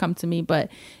not going to come to me, but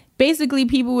basically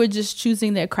people were just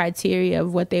choosing their criteria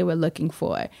of what they were looking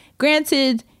for.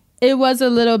 Granted, it was a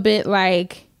little bit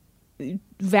like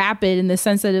vapid in the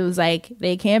sense that it was like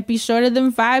they can't be shorter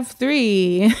than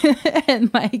 5'3"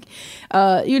 and like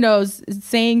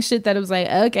saying shit that it was like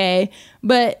okay,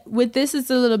 but with this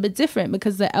it's a little bit different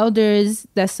because the elders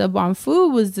that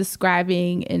Sabanfu was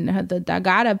describing in the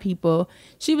Dagara people,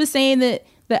 she was saying that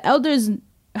the elders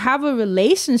have a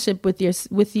relationship with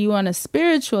you on a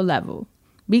spiritual level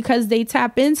because they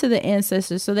tap into the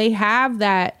ancestors, so they have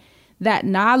that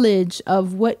knowledge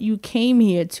of what you came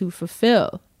here to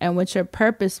fulfill and what your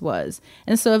purpose was.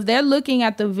 And so if they're looking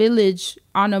at the village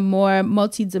on a more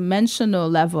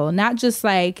multidimensional level, not just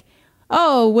like,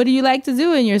 oh, what do you like to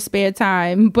do in your spare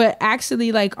time? But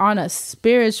actually like on a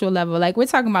spiritual level, like we're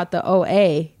talking about the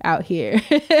OA out here.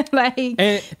 Like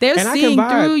they're seeing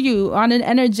through you on an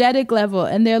energetic level.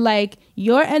 And they're like,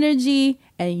 your energy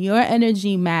and your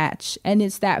energy match. And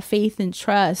it's that faith and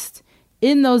trust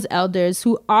in those elders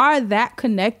who are that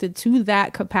connected to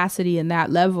that capacity and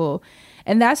that level.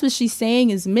 And that's what she's saying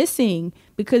is missing.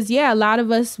 Because, yeah, a lot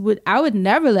of us I would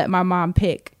never let my mom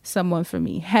pick someone for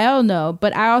me. Hell no.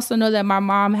 But I also know that my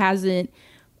mom hasn't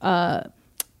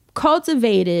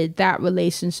cultivated that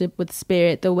relationship with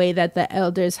spirit the way that the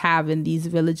elders have in these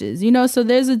villages, you know. So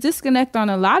there's a disconnect on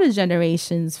a lot of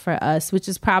generations for us, which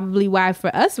is probably why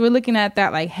for us we're looking at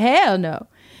that like, hell no,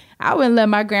 I wouldn't let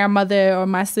my grandmother or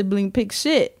my sibling pick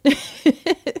shit.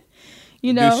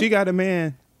 You know, Did she got a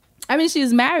man? I mean, she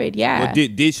was married. Yeah. Well,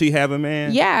 did she have a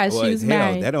man? Yeah, she was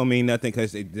married. That don't mean nothing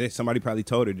because somebody probably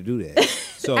told her to do that.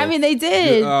 So I mean, they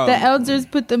did. The elders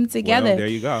put them together. Well, there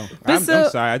you go. I'm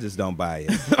sorry, I just don't buy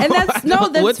it. And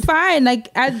that's fine.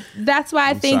 Like that's why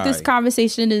I think this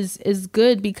conversation is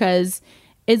good, because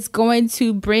it's going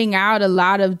to bring out a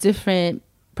lot of different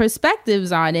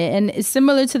perspectives on it. And it's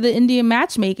similar to the Indian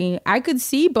matchmaking. I could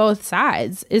see both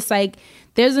sides. It's like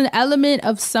there's an element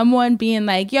of someone being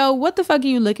like, yo, what the fuck are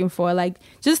you looking for? Like,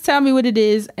 just tell me what it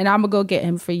is and I'm gonna go get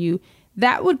him for you.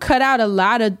 That would cut out a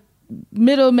lot of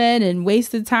middlemen and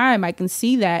wasted time. I can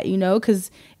see that, you know,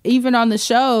 because even on the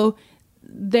show,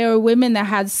 there were women that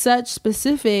had such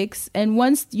specifics. And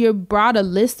once you're brought a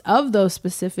list of those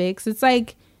specifics, it's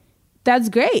like, that's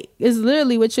great. It's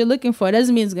literally what you're looking for. It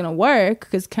doesn't mean it's going to work,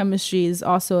 because chemistry is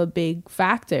also a big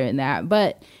factor in that.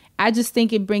 But I just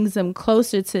think it brings them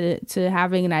closer to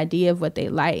having an idea of what they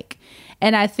like.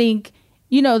 And I think,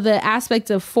 you know, the aspect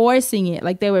of forcing it,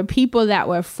 like there were people that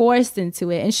were forced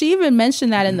into it. And she even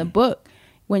mentioned that in the book.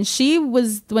 When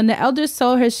the elders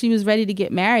told her she was ready to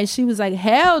get married, she was like,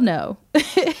 hell no.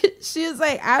 She was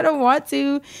like, I don't want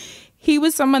to. He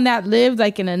was someone that lived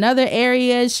like in another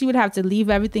area. She would have to leave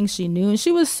everything she knew. And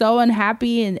she was so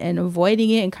unhappy and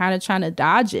avoiding it and kind of trying to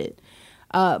dodge it.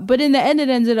 But in the end, it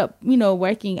ended up, you know,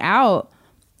 working out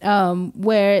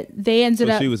where they ended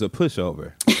up. She was a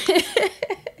pushover.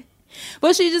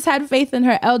 Well, she just had faith in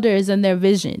her elders and their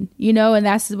vision, you know, and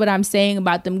that's what I'm saying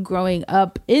about them growing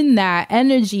up in that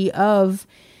energy of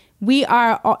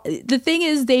the thing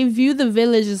is they view the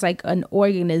village as like an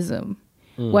organism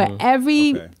where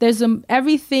everything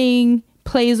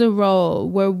plays a role.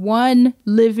 We're one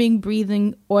living,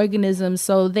 breathing organism.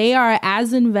 So they are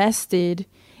as invested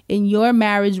in your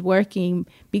marriage working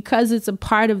because it's a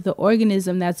part of the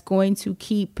organism that's going to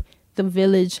keep the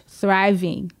village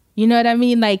thriving. You know what I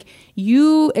mean? Like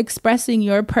you expressing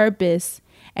your purpose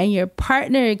and your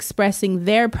partner expressing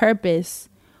their purpose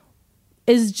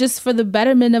is just for the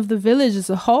betterment of the village as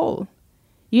a whole.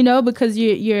 You know, because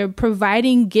you're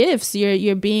providing gifts,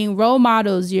 you're being role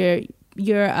models, you're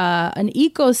an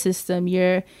ecosystem,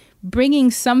 you're bringing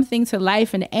something to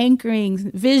life and anchoring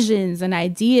visions and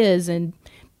ideas and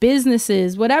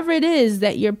businesses, whatever it is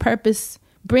that your purpose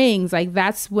brings. Like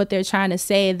that's what they're trying to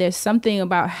say. There's something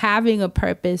about having a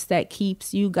purpose that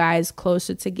keeps you guys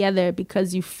closer together,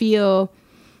 because you feel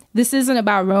this isn't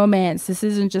about romance. This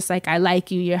isn't just like I like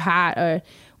you, you're hot, or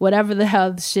whatever the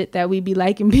hell shit that we be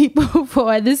liking people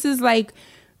for. This is like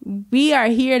we are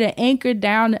here to anchor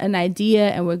down an idea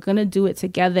and we're gonna do it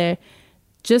together,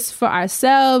 just for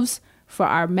ourselves, for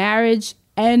our marriage,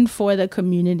 and for the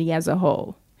community as a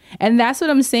whole. And that's what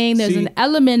I'm saying. There's an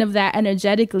element of that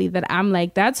energetically that I'm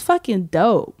like, that's fucking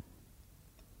dope.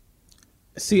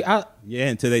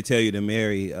 Until they tell you to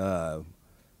marry one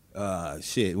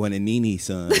of Nene's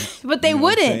sons. But they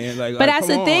wouldn't. Like, but that's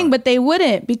the thing. But they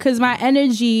wouldn't, because my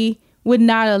energy would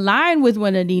not align with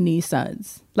one of Nene's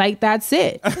sons. Like that's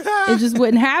it. It just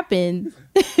wouldn't happen.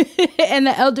 And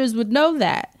the elders would know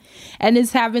that. And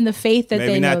it's having the faith that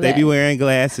maybe they know not. They be wearing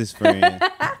glasses, friend.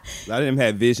 A lot of them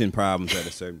have vision problems at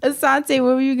a certain point. Asante,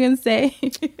 what were you going to say?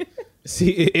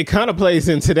 See, it kind of plays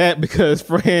into that, because,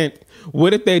 friend,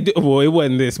 what if they do? Well, it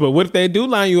wasn't this, but what if they do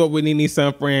line you up with Nene's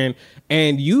son, friend,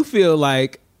 and you feel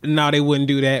like, no, they wouldn't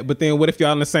do that. But then what if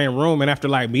y'all in the same room and after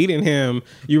like meeting him,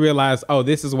 you realize, oh,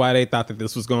 this is why they thought that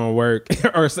this was going to work.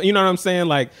 Or, you know what I'm saying?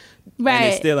 Like, right.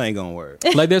 And it still ain't gonna work.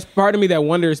 Like there's part of me that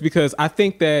wonders, because I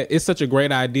think that it's such a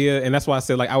great idea, and that's why I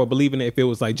said like I would believe in it if it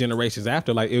was like generations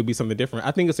after, like it would be something different.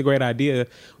 I think it's a great idea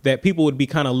that people would be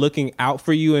kind of looking out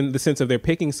for you in the sense of they're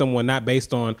picking someone not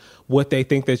based on what they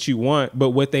think that you want, but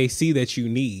what they see that you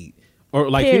need. Or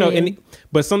like, Period. you know,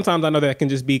 but sometimes I know that can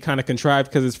just be kind of contrived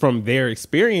because it's from their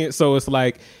experience. So it's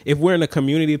like, if we're in a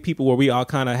community of people where we all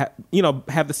kind of,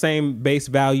 have the same base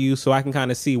values, so I can kind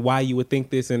of see why you would think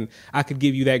this, and I could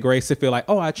give you that grace to feel like,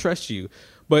 oh, I trust you.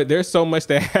 But there's so much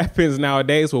that happens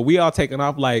nowadays where we all taking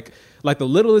off like the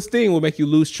littlest thing will make you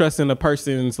lose trust in a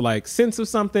person's like sense of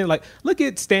something. Like look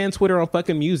at Stan Twitter on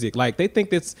fucking music. Like they think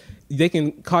they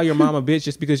can call your mom a bitch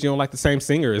just because you don't like the same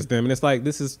singer as them. And it's like,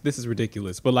 this is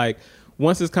ridiculous. But like,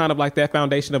 once it's kind of like that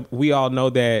foundation of, we all know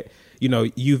that, you know,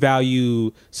 you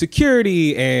value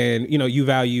security and, you know, you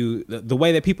value the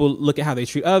way that people look at how they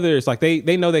treat others. Like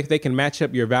they know that they can match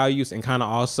up your values and kind of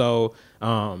also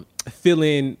fill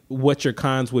in what your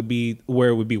cons would be, where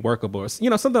it would be workable, you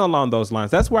know, something along those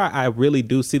lines. That's where I really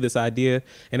do see this idea,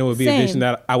 and it would be a vision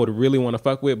that I would really want to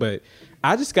fuck with. But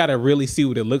I just got to really see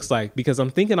what it looks like, because I'm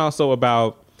thinking also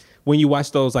about when you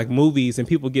watch those like movies and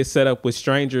people get set up with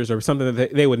strangers or something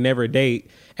that they would never date,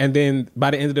 and then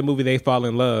by the end of the movie they fall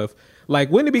in love. Like,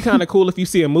 wouldn't it be kind of cool if you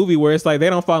see a movie where it's like they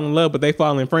don't fall in love, but they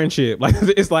fall in friendship? Like,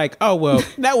 it's like, oh, well,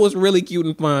 that was really cute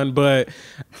and fun, but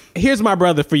here's my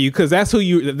brother for you, because that's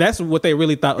what they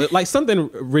really thought. Like something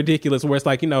ridiculous where it's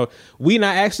like, you know, we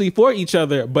not actually for each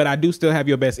other, but I do still have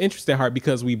your best interest at heart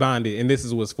because we bonded and this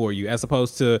is what's for you, as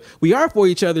opposed to we are for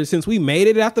each other since we made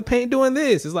it out the paint doing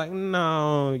this. It's like,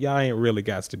 no, y'all ain't really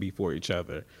got to be for each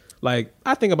other. Like,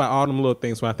 I think about all them little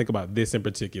things when I think about this in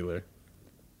particular.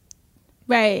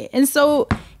 Right. And so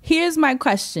here's my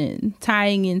question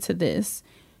tying into this.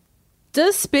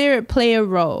 Does spirit play a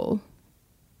role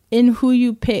in who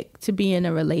you pick to be in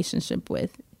a relationship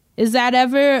with? Is that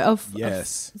ever a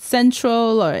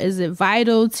central, or is it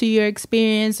vital to your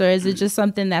experience, or is it just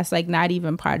something that's like not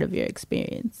even part of your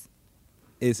experience?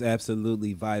 It's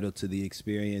absolutely vital to the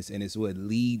experience, and it's what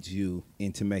leads you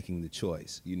into making the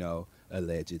choice, you know,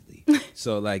 allegedly.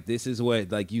 So like, this is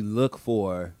what like you look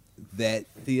for, that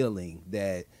feeling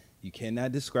that you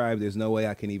cannot describe. There's no way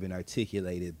I can even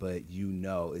articulate it, but you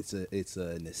know, it's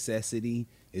a necessity,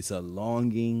 it's a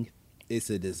longing,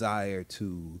 it's a desire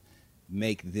to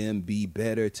make them be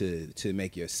better, to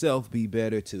make yourself be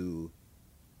better, to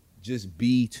just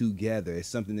be together. It's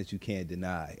something that you can't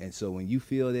deny. And so when you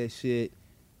feel that shit,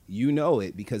 you know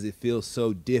it, because it feels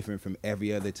so different from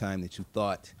every other time that you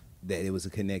thought that it was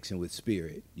a connection with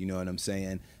spirit. You know what I'm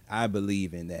saying? I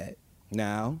believe in that.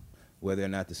 Now, whether or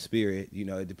not the spirit, you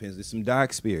know, it depends. There's some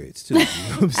dark spirits too. You know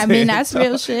what I'm saying? I mean, that's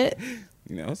real shit.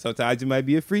 You know, sometimes it might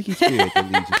be a freaky spirit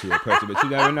that leads you to a person, but you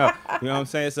never know. You know what I'm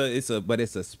saying? So but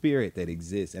it's a spirit that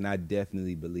exists, and I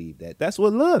definitely believe that. That's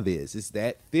what love is. It's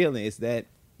that feeling. It's that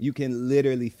you can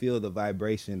literally feel the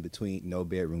vibration between no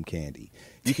bedroom candy.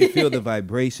 You can feel the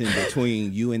vibration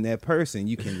between you and that person.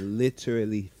 You can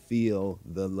literally feel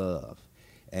the love,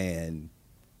 and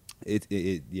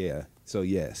yeah. So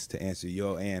yes, to answer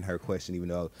your and her question, even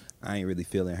though I ain't really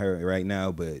feeling her right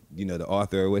now, but you know, the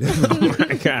author or whatever. Oh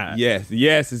my God.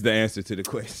 Yes is the answer to the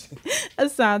question.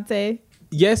 Asante.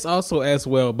 Yes, also as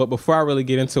well. But before I really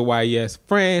get into why yes,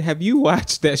 Fran, have you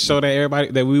watched that show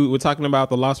that we were talking about,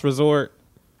 The Lost Resort?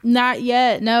 Not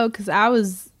yet, no, because I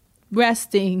was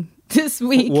resting this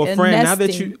week. Well, and Fran,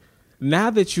 nesting.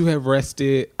 now that you have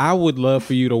rested, I would love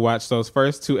for you to watch those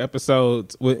first 2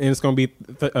 episodes, and it's going to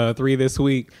be 3 this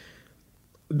week.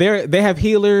 They have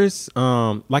healers.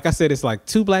 Like I said, it's like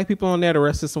 2 black people on there. The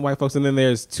rest is some white folks, and then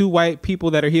there's 2 white people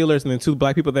that are healers, and then 2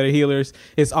 black people that are healers.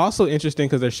 It's also interesting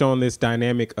because they're showing this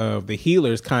dynamic of the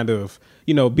healers kind of,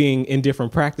 you know, being in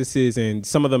different practices, and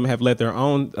some of them have led their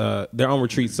own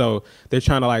retreats, so they're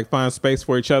trying to like find space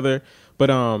for each other.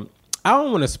 But I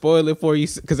don't want to spoil it for you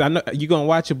because I know you're going to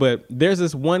watch it, but there's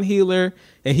this one healer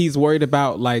and he's worried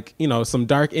about like, you know, some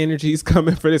dark energies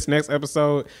coming for this next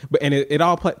episode. And it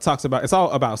all talks about, it's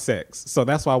all about sex. So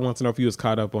that's why I want to know if you was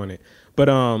caught up on it. But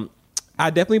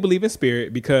I definitely believe in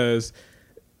spirit because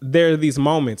there are these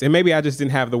moments, and maybe I just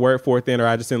didn't have the word for it then, or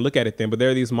I just didn't look at it then, but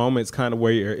there are these moments kind of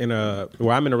where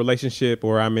where I'm in a relationship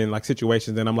or I'm in like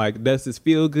situations and I'm like, does this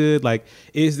feel good? Like,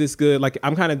 is this good? Like,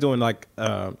 I'm kind of doing like,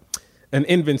 an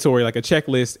inventory, like a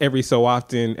checklist every so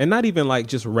often, and not even like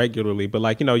just regularly, but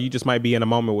like, you know, you just might be in a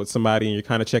moment with somebody and you're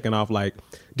kind of checking off like,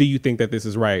 do you think that this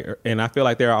is right? And I feel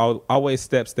like there are always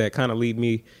steps that kind of lead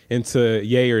me into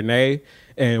yay or nay.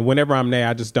 And whenever I'm nay,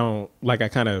 I just don't, like, I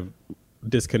kind of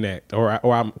disconnect or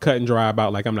I'm cut and dry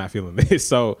about like, I'm not feeling this.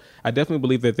 So I definitely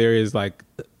believe that there is like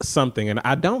something, and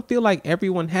I don't feel like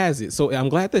everyone has it. So I'm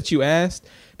glad that you asked,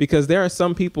 because there are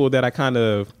some people that I kind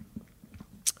of,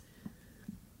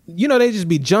 you know, they just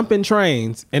be jumping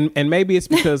trains, and maybe it's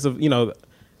because of, you know,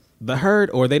 the herd,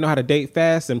 or they know how to date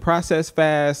fast and process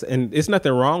fast, and it's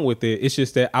nothing wrong with it. It's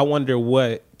just that I wonder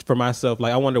what, for myself,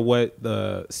 like I wonder what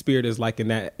the spirit is like in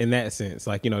that sense.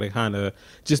 Like, you know, they kind of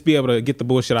just be able to get the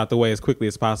bullshit out the way as quickly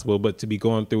as possible, but to be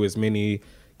going through as many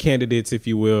candidates, if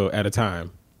you will, at a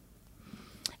time.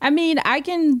 I mean, I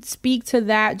can speak to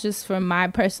that just from my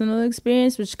personal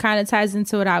experience, which kind of ties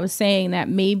into what I was saying, that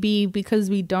maybe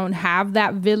because we don't have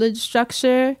that village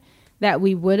structure that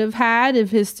we would have had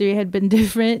if history had been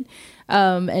different,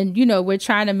 And, you know, we're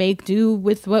trying to make do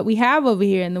with what we have over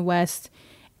here in the West.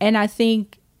 And I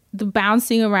think the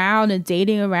bouncing around and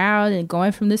dating around and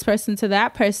going from this person to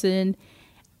that person,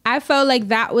 I felt like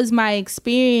that was my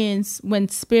experience when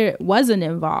spirit wasn't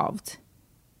involved.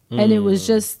 And it was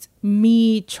just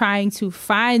me trying to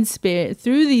find spirit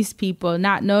through these people,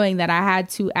 not knowing that I had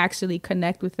to actually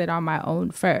connect with it on my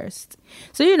own first.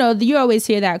 So, you know, you always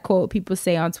hear that quote people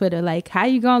say on Twitter, like, how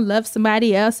you gonna love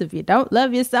somebody else if you don't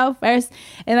love yourself first?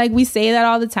 And like, we say that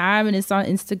all the time, and it's on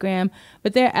Instagram.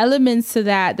 But there are elements to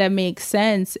that that make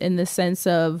sense, in the sense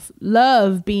of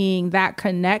love being that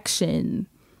connection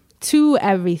to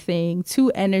everything,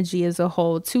 to energy as a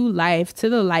whole, to life, to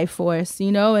the life force,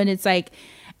 you know? And it's like,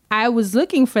 I was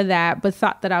looking for that, but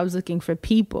thought that I was looking for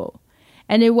people.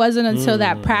 And it wasn't until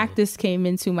that practice came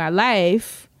into my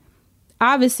life,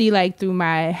 obviously, like through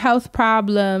my health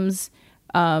problems,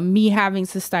 me having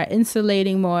to start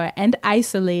insulating more and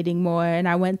isolating more. And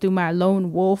I went through my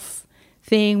lone wolf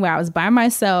thing where I was by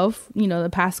myself, you know, the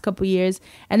past couple years.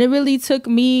 And it really took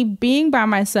me being by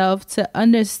myself to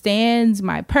understand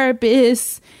my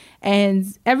purpose and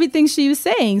everything she was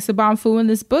saying. Saban Fu in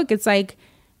this book, it's like,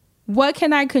 what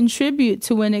can I contribute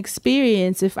to an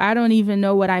experience if I don't even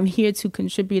know what I'm here to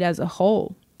contribute as a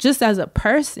whole, just as a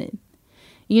person,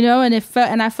 you know? And I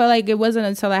felt like it wasn't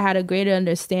until I had a greater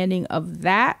understanding of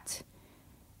that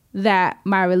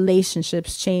my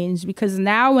relationships changed. Because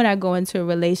now when I go into a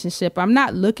relationship, I'm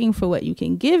not looking for what you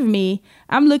can give me.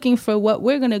 I'm looking for what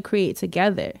we're going to create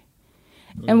together.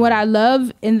 And what I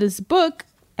love in this book,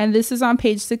 and this is on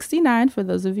page 69 for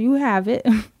those of you who have it,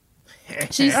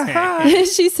 she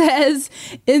says,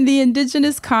 in the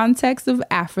indigenous context of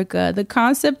Africa, the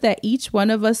concept that each one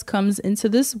of us comes into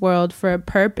this world for a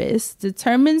purpose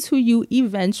determines who you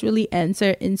eventually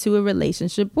enter into a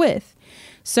relationship with.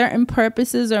 Certain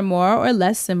purposes are more or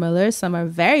less similar, some are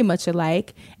very much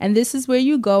alike, and this is where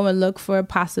you go and look for a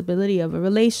possibility of a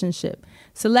relationship.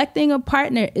 Selecting a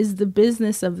partner is the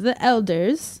business of the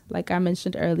elders, like I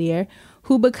mentioned earlier,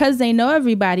 who, because they know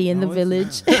everybody in the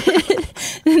village,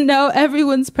 know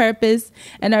everyone's purpose,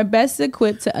 and are best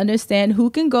equipped to understand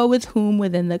who can go with whom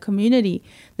within the community.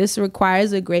 This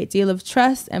requires a great deal of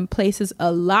trust and places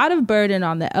a lot of burden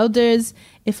on the elders.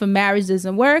 If a marriage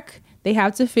doesn't work, they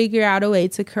have to figure out a way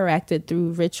to correct it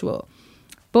through ritual.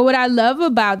 But what I love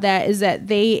about that is that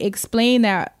they explain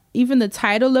that even the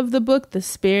title of the book, The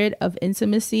Spirit of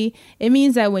Intimacy, it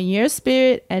means that when your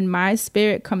spirit and my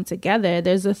spirit come together,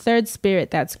 there's a third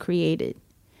spirit that's created.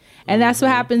 And that's what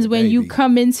happens when you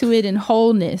come into it in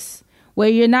wholeness, where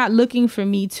you're not looking for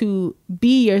me to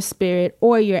be your spirit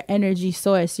or your energy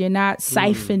source. You're not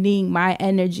siphoning my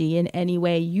energy in any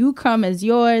way. You come as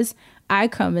yours, I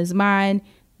come as mine.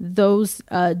 Those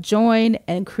join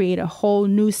and create a whole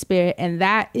new spirit. And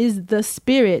that is the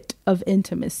spirit of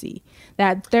intimacy.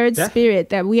 That third spirit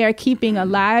that we are keeping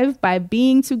alive by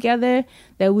being together,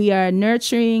 that we are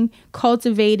nurturing,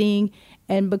 cultivating.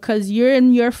 And because you're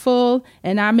in your full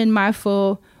and I'm in my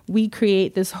full, we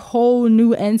create this whole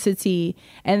new entity.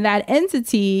 And that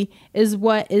entity is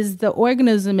what is the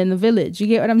organism in the village. You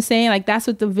get what I'm saying? Like, that's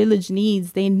what the village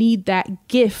needs. They need that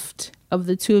gift of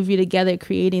the two of you together,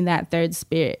 creating that third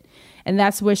spirit. And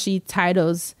that's where she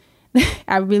titles,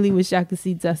 I really wish y'all could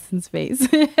see Dustin's face.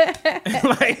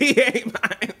 Like, he ain't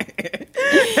mine.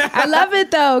 I love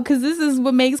it though, because this is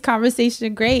what makes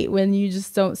conversation great, when you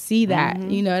just don't see that.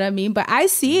 You know what I mean? But I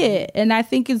see it, and I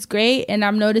think it's great. And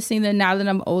I'm noticing that now that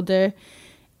I'm older,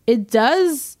 it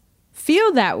does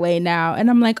feel that way now. And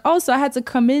I'm like, oh, so I had to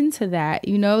come into that,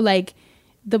 you know, like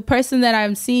the person that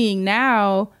I'm seeing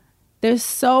now, there's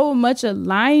so much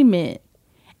alignment.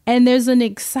 And there's an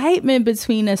excitement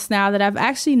between us now that I've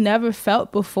actually never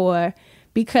felt before,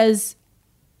 because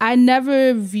I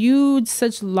never viewed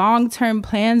such long-term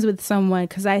plans with someone,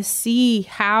 because I see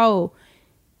how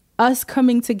us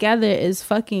coming together is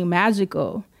fucking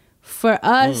magical for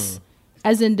us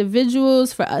as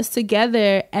individuals, for us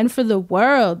together, and for the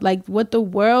world. Like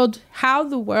how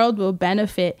the world will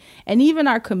benefit, and even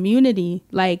our community.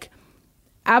 Like,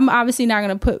 I'm obviously not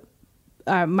going to put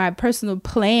my personal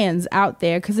plans out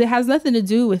there, because it has nothing to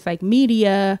do with like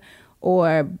media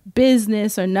or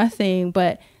business or nothing,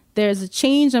 but there's a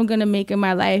change I'm going to make in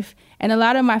my life, and a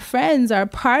lot of my friends are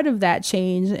part of that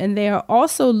change, and they are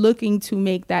also looking to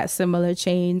make that similar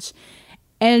change.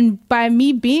 And by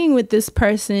me being with this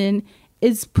person,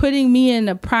 it's putting me in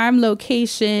a prime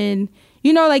location,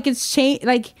 you know, like it's changed.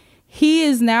 Like, he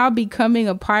is now becoming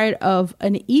a part of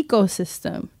an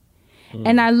ecosystem.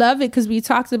 And I love it, because we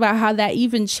talked about how that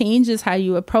even changes how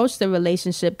you approach the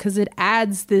relationship, because it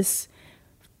adds this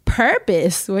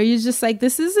purpose where you're just like,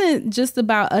 this isn't just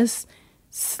about us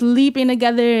sleeping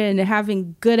together and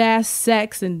having good ass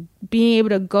sex and being able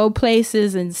to go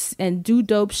places and do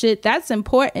dope shit, that's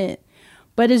important,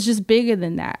 but it's just bigger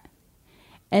than that.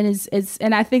 And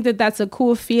and I think that that's a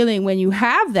cool feeling when you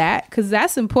have that, because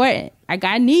that's important. Like,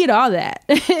 I need all that.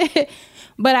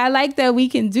 But I like that we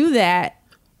can do that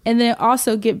and then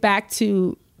also get back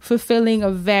to fulfilling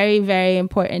a very, very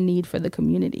important need for the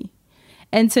community.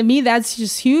 And to me, that's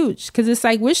just huge, because it's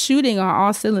like we're shooting on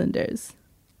all cylinders.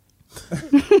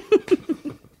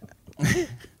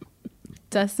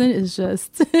 Dustin is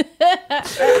just...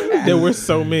 There were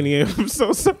so many. I'm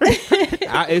so sorry.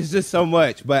 It's just so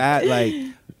much. But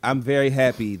I'm very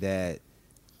happy that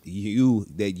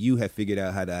you have figured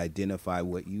out how to identify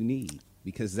what you need,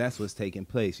 because that's what's taking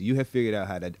place. You have figured out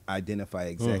how to identify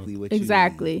exactly what you need.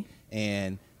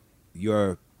 And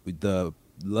the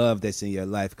love that's in your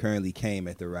life currently came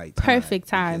at the right time. Perfect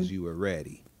time. Because you were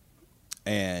ready.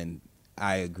 And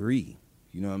I agree.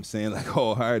 You know what I'm saying? Like,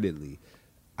 wholeheartedly.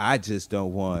 I just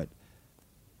don't want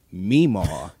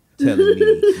Meemaw telling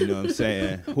me, you know what I'm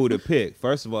saying, who to pick.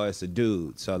 First of all, it's a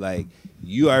dude. So, like,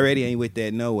 you already ain't with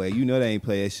that no way. You know they ain't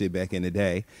play that shit back in the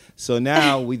day. So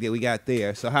now we got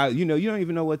there. So how, you don't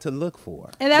even know what to look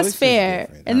for. And that's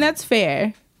fair. And that's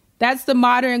fair. That's the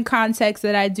modern context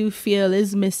that I do feel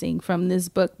is missing from this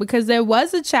book, because there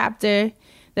was a chapter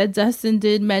that Dustin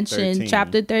did mention,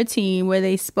 chapter 13, where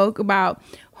they spoke about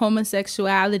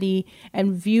homosexuality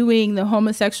and viewing the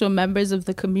homosexual members of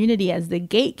the community as the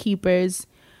gatekeepers,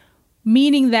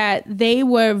 meaning that they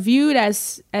were viewed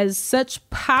as such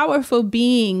powerful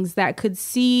beings that could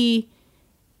see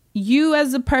you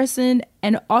as a person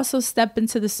and also step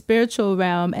into the spiritual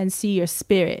realm and see your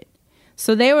spirit.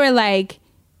 So they were like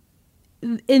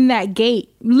in that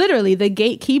gate, literally the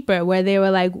gatekeeper, where they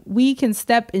were like, we can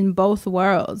step in both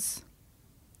worlds,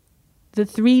 the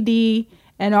 3D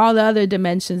and all the other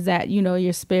dimensions that,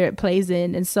 your spirit plays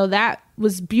in. And so that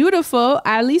was beautiful.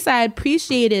 At least I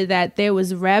appreciated that there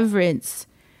was reverence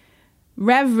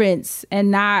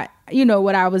and not,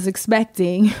 what I was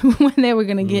expecting when they were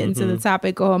going to get into the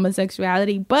topic of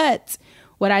homosexuality. But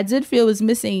what I did feel was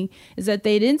missing is that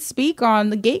they didn't speak on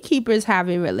the gatekeepers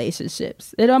having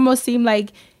relationships. It almost seemed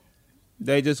like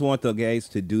they just want the gays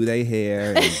to do their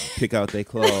hair and pick out their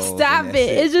clothes. Stop it.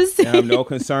 It's just... I have no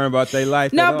concern about their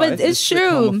life. No, but it's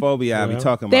true. Homophobia I be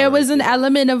talking about. There was an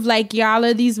element of like, y'all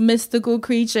are these mystical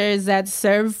creatures that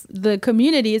serve the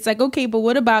community. It's like, okay, but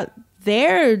what about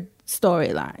their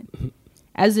storyline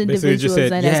as individuals just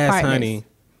said, and yes, as partners? Honey.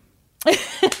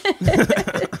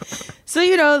 So,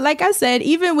 like I said,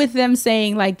 even with them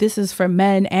saying like this is for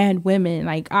men and women,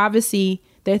 like obviously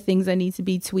there are things that need to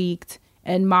be tweaked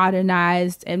and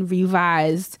modernized and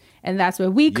revised, and that's where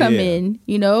we come in,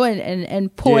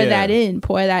 and pour that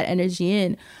energy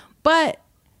in. But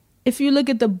if you look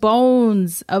at the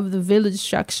bones of the village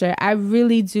structure, I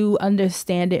really do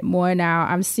understand it more now.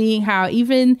 I'm seeing how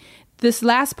even this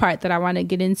last part that I want to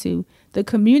get into, the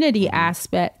community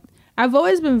aspect, I've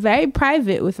always been very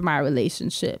private with my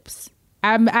relationships.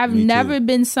 I've never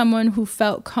been someone who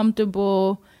felt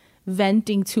comfortable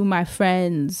venting to my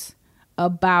friends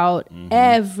about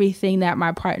everything that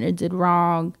my partner did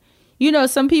wrong.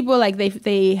 Some people, like,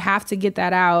 they have to get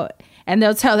that out and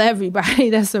they'll tell everybody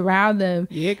that's around them.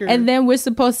 Yeah, and then we're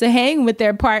supposed to hang with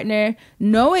their partner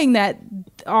knowing that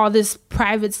all this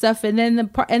private stuff, and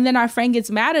then our friend gets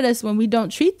mad at us when we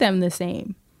don't treat them the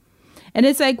same. And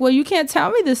it's like, well, you can't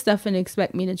tell me this stuff and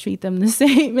expect me to treat them the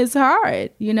same. It's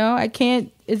hard. I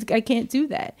can't do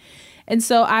that. And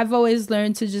so I've always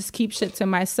learned to just keep shit to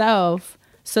myself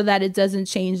so that it doesn't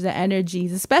change the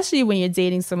energies, especially when you're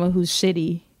dating someone who's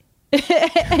shitty.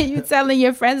 And you're telling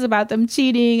your friends about them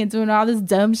cheating and doing all this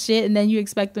dumb shit, and then you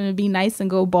expect them to be nice and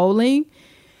go bowling,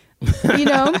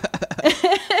 and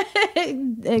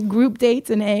group dates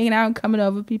and hanging out and coming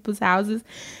over people's houses.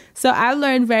 So I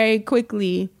learned very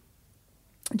quickly,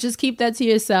 just keep that to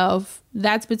yourself.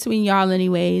 That's between y'all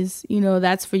anyways.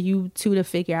 That's for you two to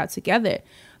figure out together.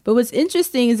 But what's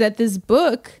interesting is that this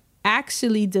book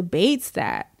actually debates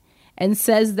that and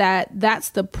says that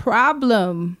that's the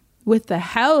problem with the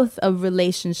health of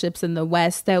relationships in the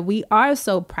West, that we are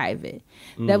so private,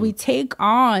 that we take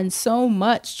on so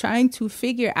much trying to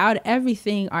figure out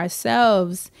everything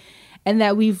ourselves, and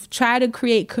that we've tried to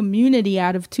create community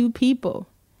out of two people,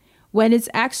 when it's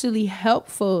actually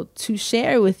helpful to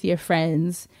share with your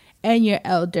friends and your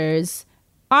elders,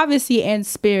 obviously, and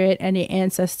spirit and your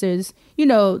ancestors,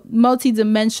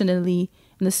 multidimensionally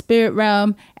in the spirit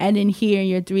realm and in here in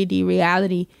your 3D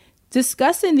reality.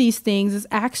 Discussing these things is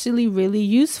actually really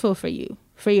useful for you,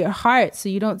 for your heart, so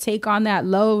you don't take on that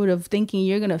load of thinking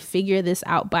you're going to figure this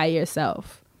out by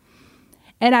yourself.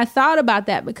 And I thought about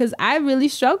that because I really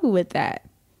struggle with that.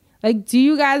 Like, do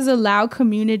you guys allow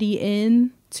community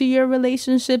in to your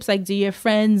relationships? Like, do your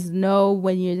friends know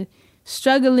when you're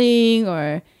struggling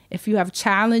or if you have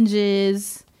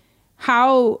challenges?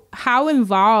 How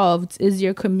involved is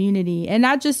your community? And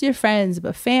not just your friends,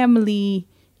 but family,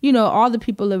 you know, all the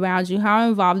people around you. How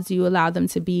involved do you allow them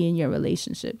to be in your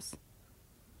relationships?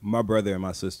 My brother and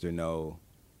my sister know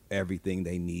everything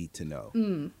they need to know,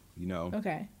 you know?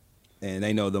 Okay. And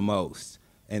they know the most.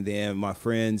 And then my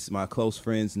friends, my close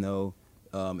friends know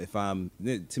if I'm,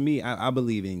 to me, I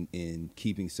believe in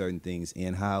keeping certain things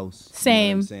in-house. Same. You know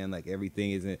what I'm saying? Like,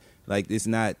 everything isn't, like, it's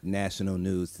not national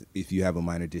news if you have a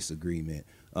minor disagreement.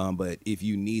 But if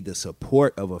you need the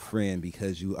support of a friend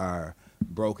because you are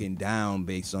broken down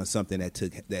based on something that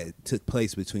took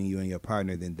place between you and your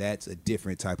partner, then that's a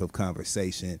different type of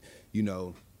conversation, you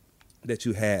know, that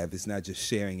you have. It's not just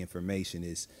sharing information.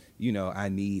 It's, you know, I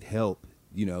need help,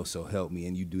 you know, so help me.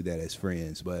 And you do that as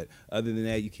friends. But other than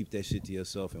that, you keep that shit to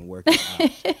yourself and work it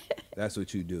out. That's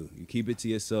what you do. You keep it to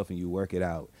yourself and you work it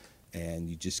out. And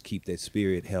you just keep that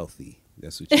spirit healthy.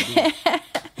 That's what you do.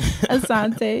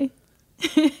 Asante.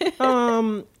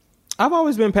 I've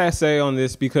always been passe on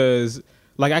this because,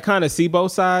 like, I kind of see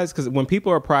both sides. Because when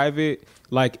people are private,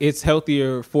 like, it's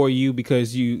healthier for you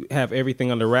because you have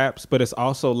everything under wraps. But it's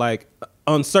also, like,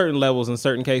 on certain levels, in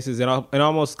certain cases, it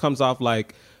almost comes off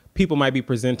like people might be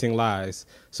presenting lies.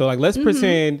 So, like, let's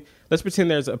pretend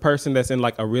there's a person that's in,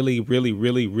 like, a really, really,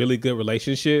 really, really good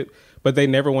relationship, but they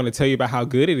never want to tell you about how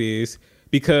good it is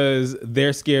because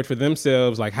they're scared for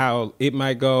themselves, like how it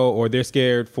might go, or they're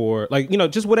scared for, like, you know,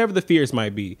 just whatever the fears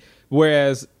might be.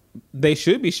 Whereas they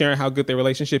should be sharing how good their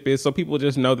relationship is so people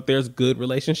just know that there's good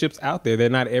relationships out there, that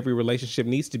not every relationship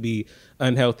needs to be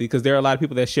unhealthy, because there are a lot of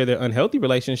people that share their unhealthy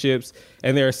relationships,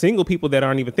 and there are single people that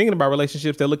aren't even thinking about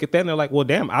relationships that look at that and they're like, well,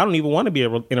 damn, I don't even want to be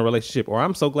in a relationship, or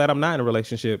I'm so glad I'm not in a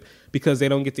relationship, because they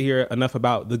don't get to hear enough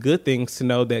about the good things to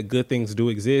know that good things do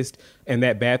exist and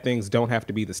that bad things don't have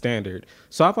to be the standard.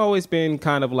 So I've always been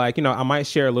kind of like, you know, I might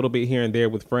share a little bit here and there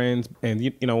with friends, and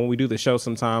you know, when we do the show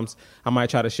sometimes I might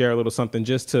try to share a little something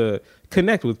just to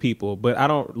connect with people, but I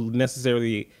don't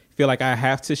necessarily feel like I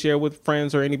have to share with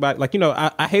friends or anybody. Like, you know,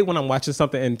 I hate when I'm watching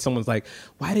something and someone's like,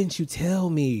 why didn't you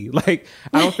tell me? Like,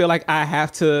 I don't feel like I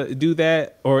have to do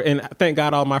that. And thank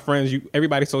God all my friends,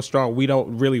 everybody's so strong, we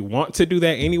don't really want to do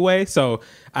that anyway. So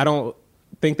I don't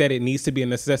think that it needs to be a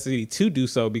necessity to do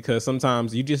so, because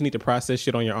sometimes you just need to process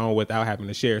shit on your own without having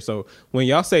to share. So when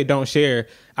y'all say don't share,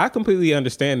 I completely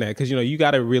understand that, because, you know, you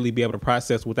got to really be able to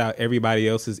process without everybody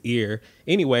else's ear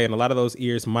anyway, and a lot of those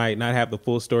ears might not have the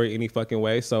full story any fucking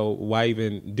way, so why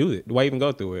even do it? Why even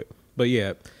go through it? But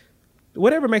yeah,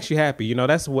 whatever makes you happy, you know,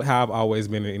 that's how I've always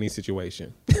been in any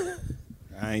situation.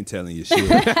 I ain't telling you shit.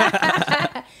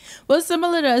 Well,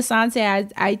 similar to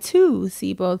Asante, I too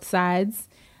see both sides.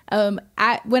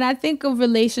 When I think of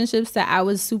relationships that I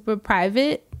was super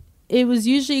private, it was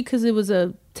usually because it was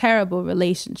a terrible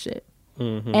relationship.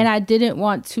 Mm-hmm. And I didn't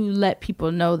want to let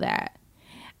people know that.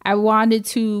 I wanted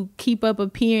to keep up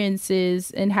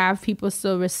appearances and have people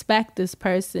still respect this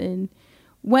person,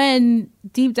 when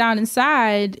deep down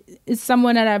inside it's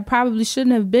someone that I probably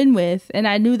shouldn't have been with. And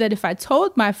I knew that if I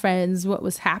told my friends what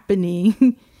was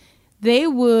happening, they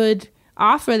would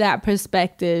offer that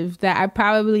perspective that I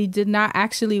probably did not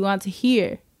actually want to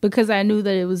hear, because I knew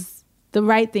that it was the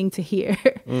right thing to hear.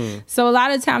 So a lot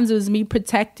of times it was me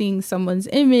protecting someone's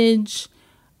image,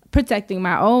 protecting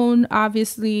my own,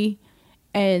 obviously,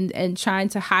 and trying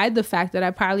to hide the fact that I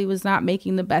probably was not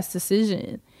making the best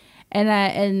decision.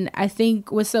 And I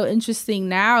think what's so interesting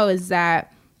now is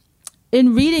that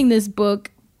in reading this book,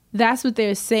 that's what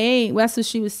they're saying. That's what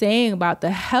she was saying about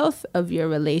the health of your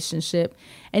relationship,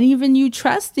 and even you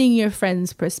trusting your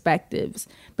friends' perspectives.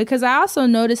 Because I also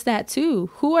noticed that too.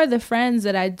 Who are the friends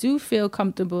that I do feel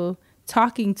comfortable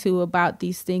talking to about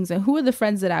these things, and who are the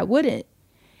friends that I wouldn't?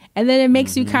 And then it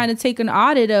makes you kind of take an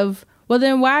audit of, well,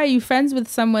 then why are you friends with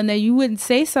someone that you wouldn't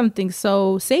say something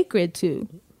so sacred to?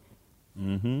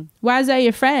 Mm-hmm. Why is that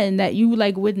your friend that you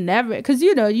like would never? Because,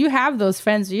 you know, you have those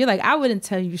friends where you're like, I wouldn't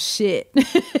tell you shit.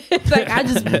 It's like, I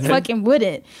just fucking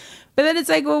wouldn't. But then it's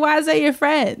like, well, why is that your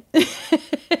friend?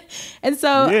 And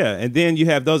so yeah, and then you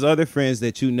have those other friends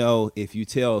that, you know, if you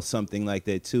tell something like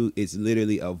that too, it's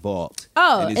literally a vault.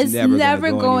 Oh, it's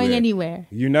never going anywhere.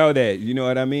 You know that. You know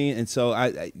what I mean? And so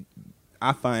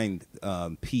I find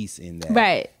peace in that.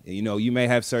 Right. You know, you may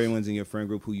have certain ones in your friend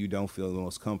group who you don't feel the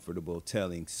most comfortable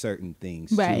telling certain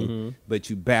things right. to, but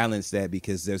you balance that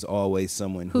because there's always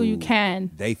someone who you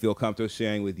can. They feel comfortable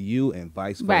sharing with you, and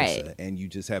vice versa. Right. And you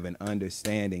just have an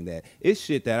understanding that it's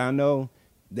shit that I know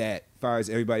that, as far as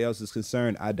everybody else is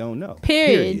concerned, I don't know.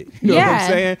 Period. You know what I'm Yeah.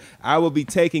 saying? I will be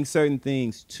taking certain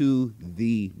things to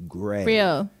the grave.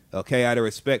 Real. Okay, out of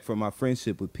respect for my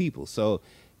friendship with people. So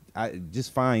I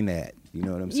just find that. You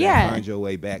know what I'm saying? Yeah. Find your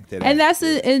way back to that. And that's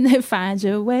it. And find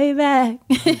your way back.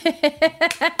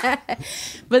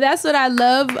 But that's what I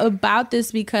love about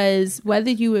this, because whether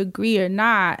you agree or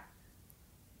not,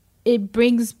 it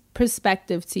brings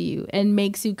perspective to you and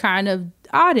makes you kind of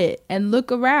audit and look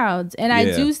around. And I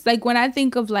do, like, when I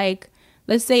think of, like,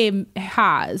 let's say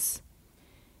Haas,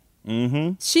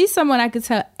 she's someone I could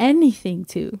tell anything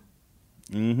to.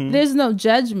 There's no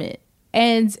judgment.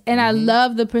 And I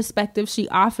love the perspective she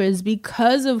offers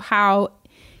because of how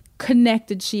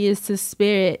connected she is to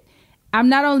spirit. I'm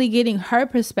not only getting her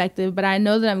perspective, but I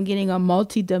know that I'm getting a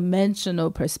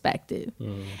multi-dimensional perspective.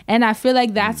 And I feel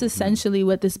like that's essentially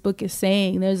what this book is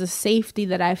saying. There's a safety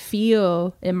that I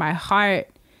feel in my heart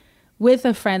with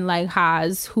a friend like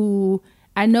Haas, who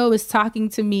I know is talking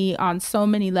to me on so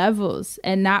many levels,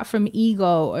 and not from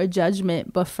ego or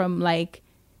judgment, but from, like,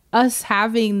 us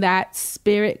having that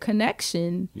spirit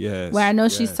connection. Yes, where I know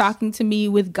she's talking to me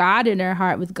with God in her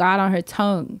heart, with God on her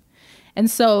tongue.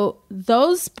 And so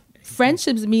those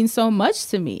friendships mean so much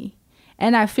to me.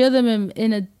 And I feel them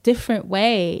in a different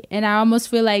way. And I almost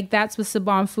feel like that's what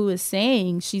Saban Fu is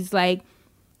saying. She's like,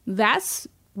 that's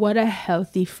what a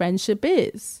healthy friendship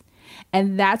is.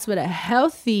 And that's what a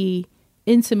healthy,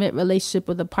 intimate relationship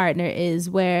with a partner is,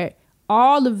 where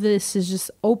all of this is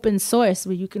just open source,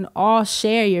 where you can all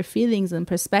share your feelings and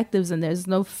perspectives, and there's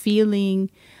no feeling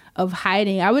of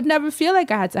hiding. I would never feel like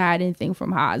I had to hide anything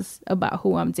from Haas about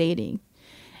who I'm dating.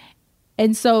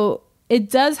 And so it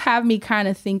does have me kind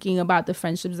of thinking about the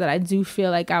friendships that I do feel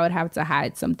like I would have to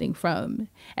hide something from.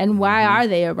 And why are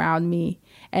they around me?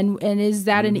 And is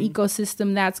that an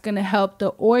ecosystem that's going to help the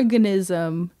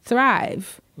organism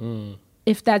thrive?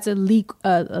 If that's a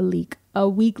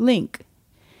weak link.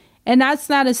 And that's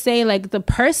not to say like the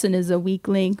person is a weak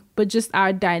link, but just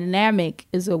our dynamic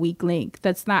is a weak link.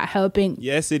 That's not helping.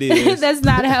 Yes, it is. That's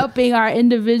not helping our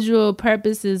individual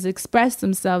purposes express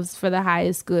themselves for the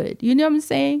highest good. You know what I'm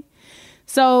saying?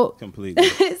 So completely.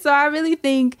 So I really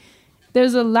think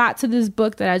there's a lot to this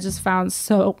book that I just found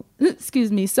so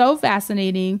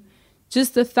fascinating.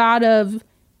 Just the thought of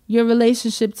your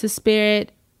relationship to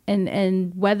spirit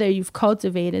and whether you've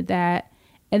cultivated that.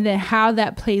 And then how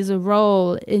that plays a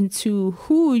role into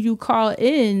who you call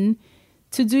in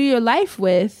to do your life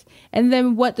with. And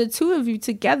then what the two of you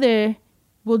together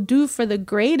will do for the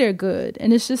greater good.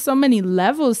 And it's just so many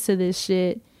levels to this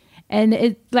shit. And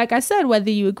it, like I said, whether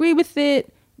you agree with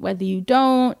it, whether you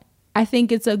don't, I think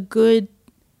it's a good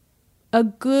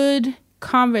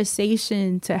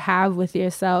conversation to have with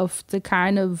yourself, to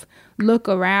kind of look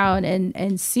around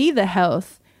and see the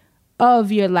health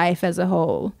of your life as a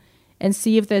whole. And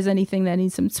see if there's anything that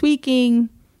needs some tweaking.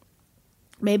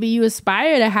 Maybe you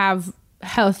aspire to have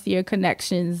healthier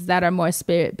connections that are more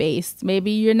spirit-based.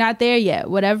 Maybe you're not there yet.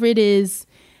 Whatever it is,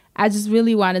 I just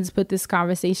really wanted to put this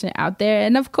conversation out there.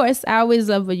 And of course, I always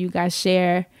love when you guys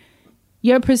share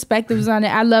your perspectives on it.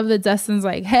 I love that Dustin's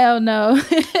like, hell no.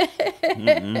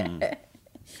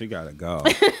 She gotta go.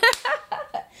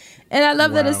 And I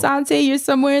love that Asante, you're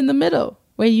somewhere in the middle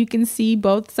where you can see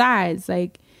both sides.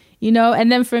 Like, you know,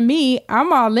 and then for me,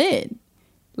 I'm all in.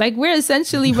 Like, we're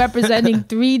essentially representing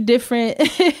three different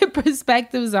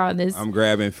perspectives on this. I'm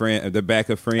grabbing the back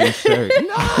of Friend's shirt.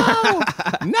 No!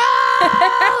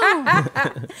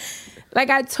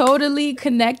 Like, I totally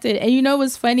connected. And you know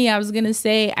what's funny? I was going to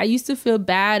say, I used to feel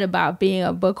bad about being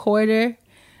a book hoarder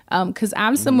because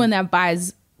I'm someone that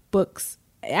buys books.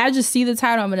 I just see the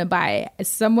title, I'm going to buy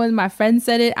it. My friend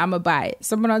said it, I'm going to buy it.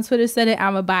 Someone on Twitter said it,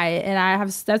 I'm going to buy it.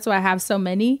 And that's why I have so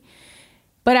many.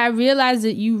 But I realized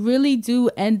that you really do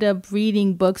end up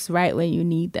reading books right when you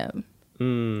need them.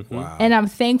 Wow. And I'm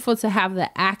thankful to have the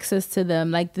access to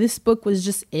them. Like, this book was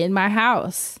just in my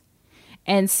house.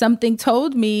 And something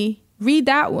told me, read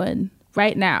that one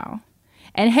right now.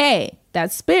 And hey,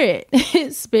 that's Spirit.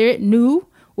 Spirit knew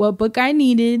what book I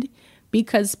needed,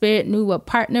 because Spirit knew what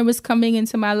partner was coming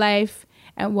into my life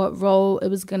and what role it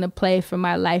was going to play for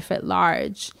my life at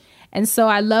large. And so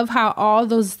I love how all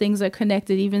those things are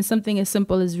connected, even something as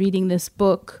simple as reading this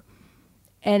book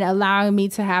and allowing me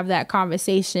to have that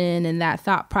conversation and that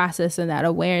thought process and that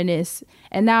awareness.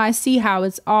 And now I see how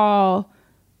it's all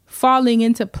falling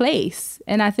into place.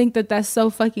 And I think that that's so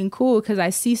fucking cool, because I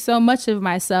see so much of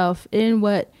myself in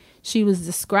what she was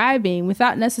describing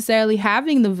without necessarily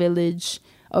having the village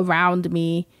around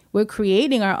me. We're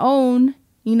creating our own,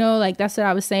 you know, like that's what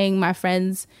I was saying. My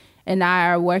friends and I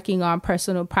are working on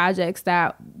personal projects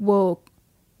that will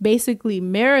basically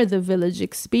mirror the village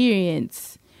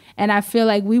experience. And I feel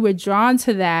like we were drawn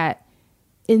to that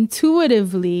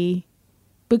intuitively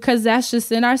because that's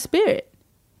just in our spirit.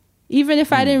 Even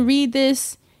if I didn't read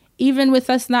this, even with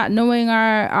us not knowing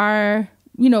our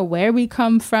where we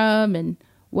come from and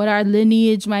what our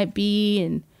lineage might be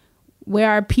and where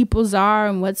our peoples are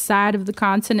and what side of the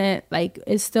continent, like,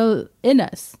 it's still in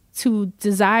us to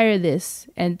desire this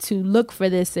and to look for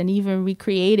this and even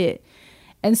recreate it.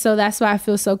 And so that's why I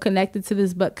feel so connected to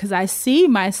this book, because I see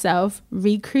myself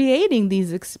recreating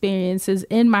these experiences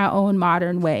in my own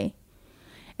modern way.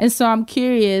 And so I'm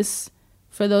curious,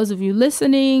 for those of you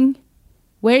listening,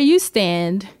 where you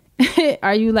stand.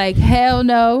 Are you like, hell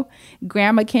no,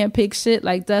 grandma can't pick shit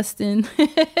like Dustin?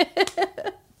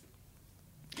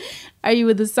 Are you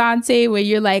with Asante where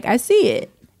you're like, I see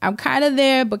it, I'm kind of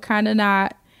there, but kind of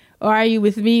not? Or are you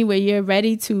with me where you're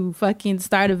ready to fucking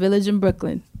start a village in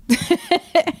Brooklyn?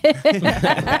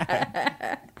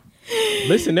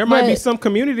 Listen, there might be some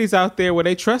communities out there where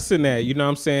they trust in that. You know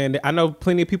what I'm saying? I know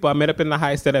plenty of people I met up in the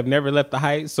Heights that have never left the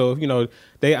Heights. So, you know,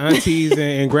 they aunties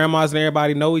and grandmas and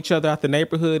everybody know each other out the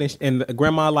neighborhood. And the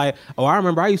grandma like, oh, I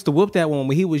remember I used to whoop that one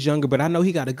when he was younger, but I know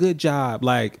he got a good job.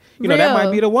 Like, you know, that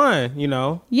might be the one, you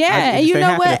know? Yeah, and you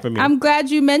know what? I'm glad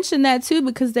you mentioned that too,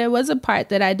 because there was a part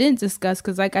that I didn't discuss.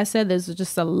 Because like I said, there's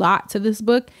just a lot to this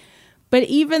book. But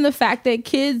even the fact that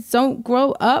kids don't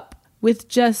grow up with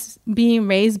just being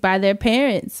raised by their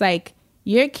parents. Like,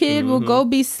 your kid will go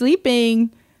be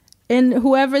sleeping in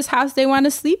whoever's house they want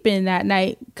to sleep in that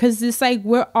night. Because it's like,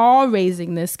 we're all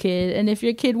raising this kid. And if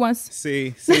your kid wants...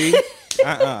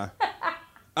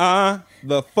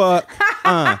 the fuck?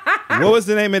 What was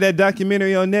the name of that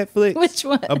documentary on Netflix? Which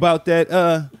one? About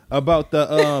that, about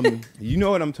the, you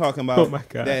know what I'm talking about. Oh my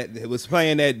God. That it was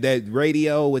playing that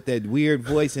radio with that weird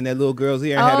voice in that little girl's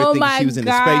ear and had her think she was in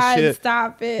the spaceship.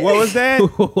 Stop it. What was that?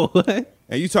 What?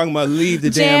 And you talking about leave the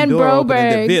Jan damn door open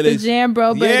in the village. The Jan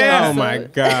Broberg. Yeah. Oh my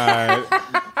God.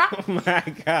 Oh my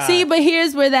God. See, but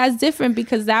here's where that's different,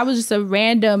 because that was just a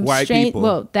random stranger.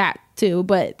 Well, that too,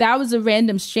 but that was a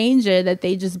random stranger that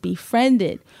they just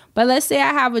befriended. But let's say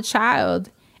I have a child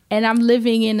and I'm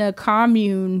living in a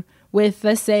commune with,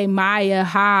 let's say, Maya,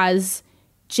 Haas,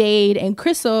 Jade, and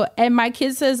Crystal, and my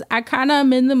kid says, I kind of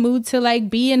am in the mood to like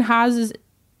be in Haas's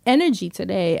energy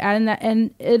today,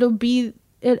 and it'll be.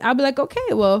 I'll be like, okay,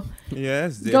 well,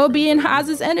 go be in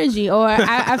Haas's energy, or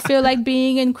I feel like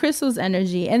being in Crystal's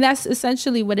energy. And that's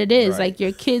essentially what it is. Right. Like,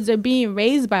 your kids are being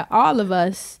raised by all of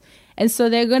us. And so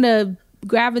they're going to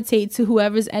gravitate to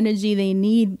whoever's energy they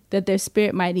need, that their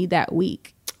spirit might need that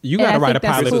week. You got to write a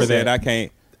pilot for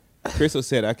that. Crystal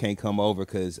said I can't come over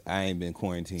because I ain't been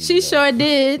quarantined. She sure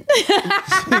did.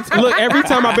 Look, every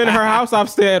time I've been in her house, I've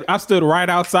stood right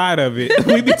outside of it.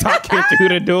 We be talking through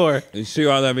the door. And she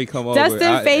won't let me come over. Dustin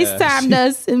FaceTimed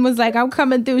us and was like, I'm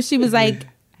coming through. She was like,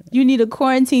 you need a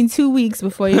quarantine 2 weeks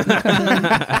before you can come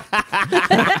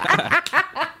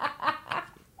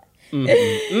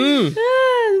in.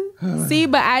 See,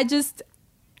 but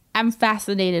I'm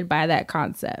fascinated by that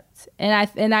concept.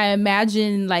 And I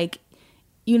imagine, like,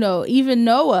 you know, even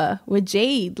Noah with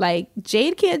Jade, like,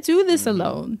 Jade can't do this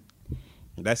alone.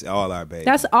 That's all our baby.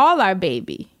 That's all our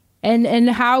baby. And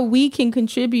how we can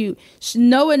contribute.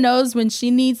 Noah knows when she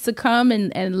needs to come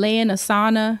and lay in a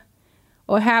sauna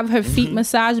or have her feet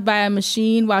massaged by a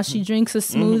machine while she drinks a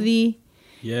smoothie.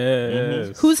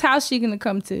 Yes. Whose house she gonna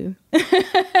come to?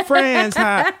 Friends'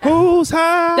 house. Whose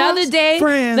house? The other day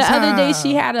house.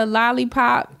 she had a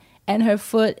lollipop and her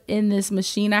foot in this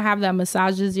machine I have that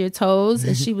massages your toes,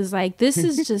 and she was like, this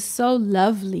is just so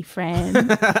lovely, friend.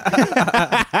 And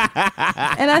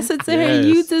I said to her,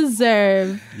 you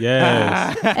deserve.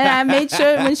 Yes. And I made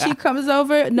sure when she comes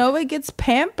over, Noah gets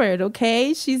pampered,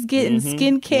 okay? She's getting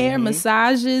skincare,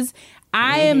 massages.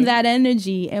 I am that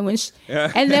energy. And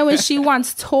and then when she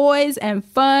wants toys and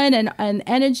fun and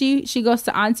energy, she goes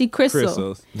to Auntie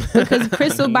Crystal. Because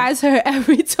Crystal buys her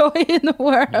every toy in the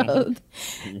world.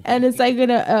 And it's like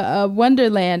a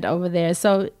wonderland over there.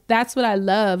 So that's what I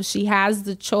love. She has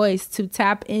the choice to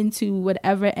tap into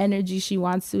whatever energy she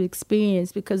wants to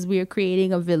experience, because we are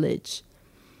creating a village.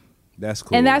 That's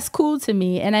cool. And that's cool to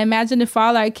me. And I imagine if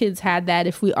all our kids had that,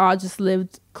 if we all just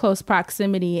lived close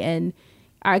proximity and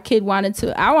our kid wanted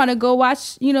to, I want to go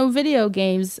watch, video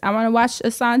games. I want to watch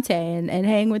Asante and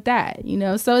hang with that,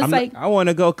 So it's I want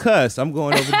to go cuss. I'm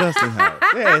going over Dustin's house.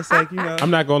 Yeah, it's like,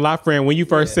 I'm not going to lie, friend. When you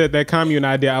first said that commune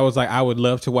idea, I was like, I would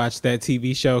love to watch that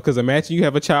TV show. Because imagine you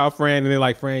have a child friend and they're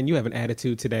like, friend, you have an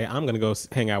attitude today. I'm going to go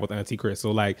hang out with Auntie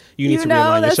Crystal. Like, you need to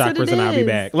realign your chakras and I'll be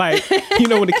back. Like,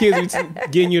 when the kids are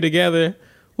getting you together.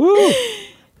 Woo.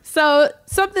 So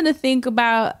something to think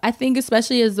about. I think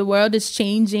especially as the world is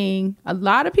changing, a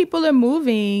lot of people are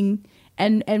moving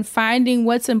and finding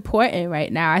what's important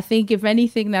right now. I think if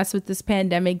anything, that's what this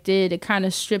pandemic did. It kind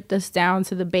of stripped us down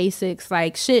to the basics.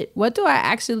 Like, shit, what do I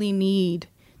actually need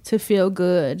to feel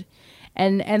good?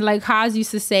 And like Haas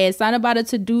used to say, it's not about a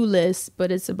to-do list,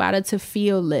 but it's about a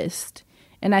to-feel list.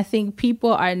 And I think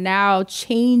people are now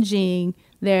changing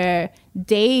their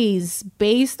days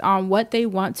based on what they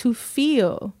want to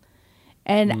feel.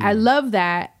 And I love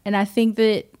that. And I think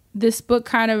that this book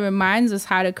kind of reminds us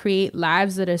how to create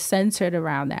lives that are centered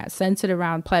around that, centered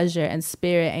around pleasure and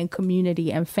spirit and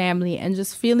community and family and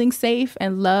just feeling safe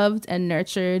and loved and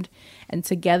nurtured and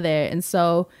together. And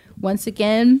so once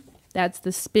again, that's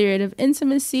The Spirit of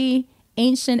Intimacy,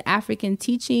 Ancient African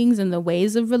Teachings and the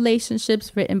Ways of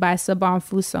Relationships, written by Sabon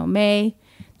Fusome.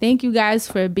 Thank you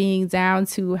guys for being down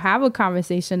to have a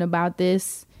conversation about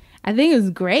this. I think it's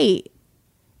great.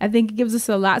 I think it gives us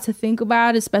a lot to think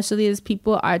about, especially as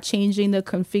people are changing the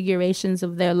configurations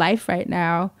of their life right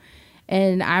now.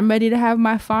 And I'm ready to have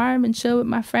my farm and chill with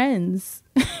my friends.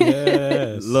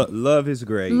 Yes. Love is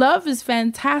great. Love is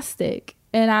fantastic.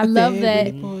 And I love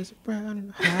that.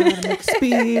 How to make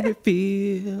spirit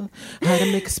feel. How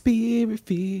to make spirit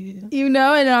feel. You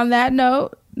know, and on that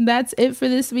note, that's it for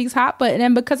this week's Hot Button.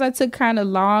 And because I took kind of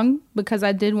long, because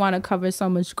I did want to cover so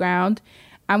much ground,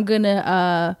 I'm going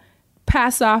to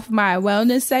pass off my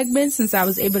wellness segment since I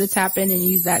was able to tap in and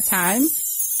use that time.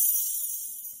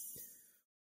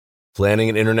 Planning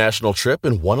an international trip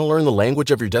and want to learn the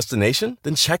language of your destination?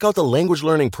 Then check out the language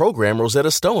learning program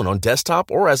Rosetta Stone on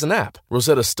desktop or as an app.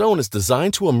 Rosetta Stone is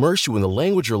designed to immerse you in the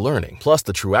language you're learning. Plus,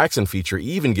 the True Accent feature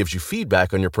even gives you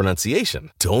feedback on your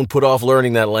pronunciation. Don't put off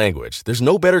learning that language. There's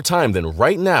no better time than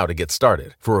right now to get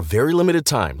started. For a very limited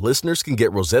time, listeners can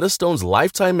get Rosetta Stone's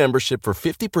lifetime membership for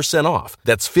 50% off.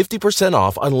 That's 50%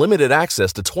 off unlimited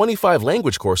access to 25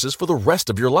 language courses for the rest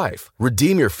of your life.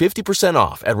 Redeem your 50%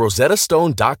 off at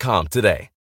rosettastone.com today.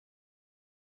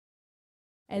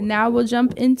 And now we'll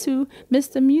jump into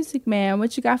Mr. Music Man.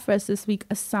 What you got for us this week,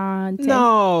 Asante?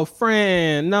 No,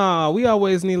 friend. No, we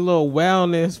always need a little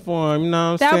wellness for him. You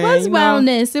know what I'm saying? That was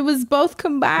wellness. It was both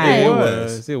combined.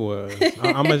 It was.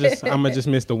 I'm gonna just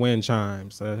miss the wind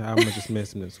chimes. I'm gonna just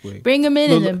miss them this week. Bring them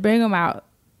in and then bring them out.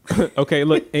 Okay,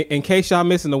 look. In case y'all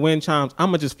missing the wind chimes, I'm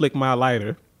gonna just flick my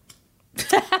lighter.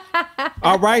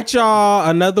 All right, y'all.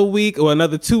 Another week or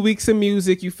another 2 weeks of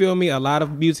music. You feel me? A lot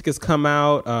of music has come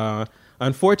out.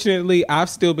 Unfortunately, I've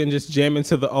still been just jamming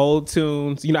to the old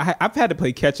tunes. You know, I've had to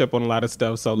play catch up on a lot of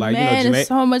stuff. So, like, man, you know, there's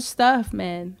so much stuff,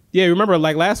 man. Yeah, remember,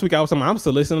 like last week, I'm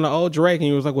still listening to old Drake, and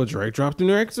he was like, "Well, Drake dropped a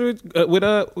new record with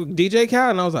DJ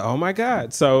Khaled," and I was like, "Oh my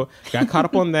god!" So, got caught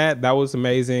up on that. That was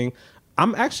amazing.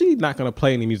 I'm actually not going to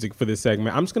play any music for this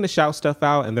segment. I'm just going to shout stuff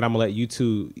out, and then I'm going to let you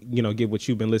two, you know, give what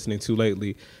you've been listening to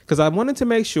lately. Because I wanted to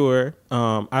make sure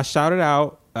I shouted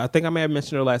out, I think I may have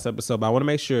mentioned her last episode, but I want to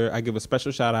make sure I give a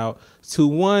special shout out to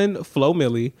one Flo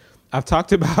Milli. I've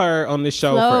talked about her on this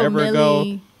show forever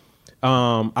ago.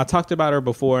 I talked about her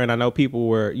before, and I know people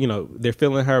were, you know, they're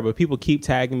feeling her, but people keep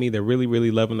tagging me. They're really,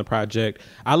 really loving the project.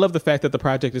 I love the fact that the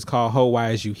project is called Ho,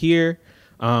 Why Is You Here?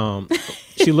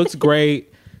 She looks great.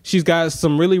 She's got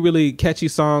some really, really catchy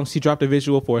songs. She dropped a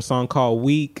visual for a song called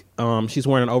Weak. She's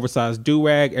wearing an oversized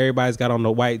do-rag. Everybody's got on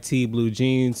the white tee, blue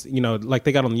jeans, you know, like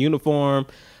they got on the uniform.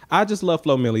 I just love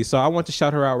Flo Milli. So I want to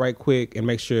shout her out right quick and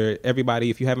make sure everybody,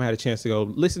 if you haven't had a chance to go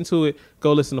listen to it,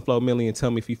 go listen to Flo Milli and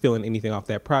tell me if you're feeling anything off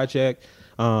that project.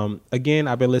 Again,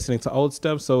 I've been listening to old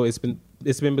stuff. So it's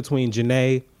been between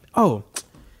Janae.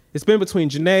 It's been between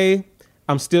Janae.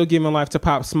 I'm still giving life to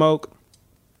Pop Smoke.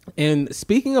 And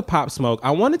speaking of Pop Smoke, I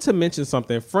wanted to mention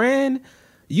something. Fran,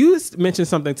 you mentioned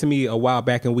something to me a while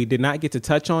back, and we did not get to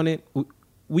touch on it.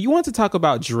 We want to talk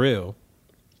about drill.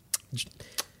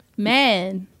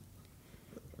 Man,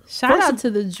 shout out to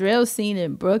the drill scene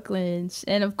in Brooklyn.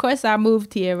 And of course, I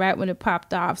moved here right when it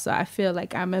popped off, so I feel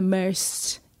like I'm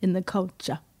immersed in the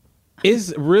culture.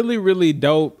 It's really, really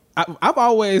dope. I've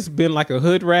always been like a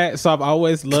hood rat, so I've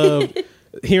always loved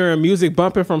hearing music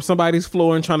bumping from somebody's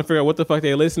floor and trying to figure out what the fuck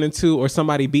they're listening to, or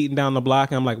somebody beating down the block.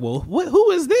 And I'm like, well,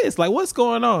 who is this? Like, what's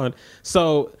going on?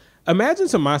 So imagine,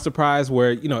 to my surprise,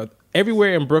 where, you know,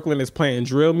 everywhere in Brooklyn is playing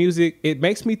drill music. It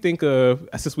makes me think of,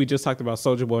 since we just talked about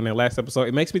Soulja Boy in that last episode,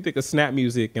 it makes me think of snap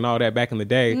music and all that back in the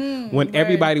day when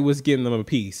everybody was getting them a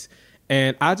piece.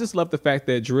 And I just love the fact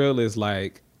that drill is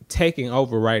like taking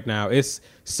over right now. It's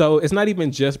not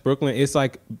even just Brooklyn. It's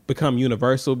like become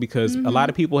universal, because a lot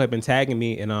of people have been tagging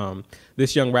me in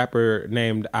this young rapper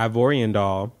named Ivorian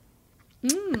Doll.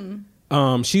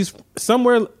 She's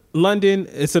somewhere London.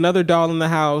 It's another doll in the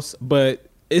house, but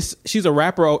she's a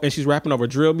rapper and she's rapping over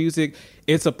drill music.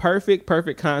 It's a perfect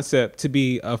concept to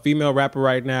be a female rapper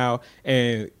right now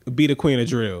and be the queen of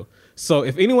drill. So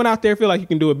if anyone out there feel like you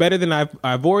can do it better than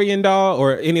Ivorian Doll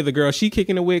or any of the girls she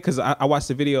kicking it with, because I watched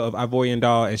the video of Ivorian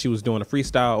Doll and she was doing a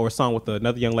freestyle or a song with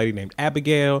another young lady named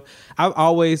Abigail. I've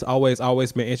always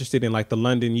been interested in like the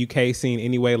London, UK scene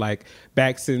anyway, like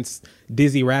back since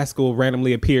Dizzy Rascal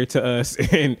randomly appeared to us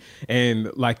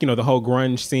and like, you know, the whole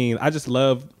grunge scene. I just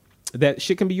love that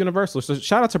shit can be universal. So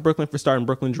shout out to Brooklyn for starting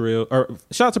Brooklyn Drill, or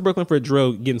shout out to Brooklyn for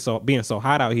drill being so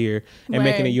hot out here and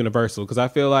making it universal. Because I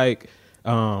feel like,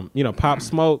 you know, Pop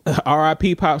Smoke,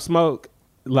 R.I.P. Pop Smoke,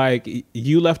 like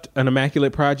you left an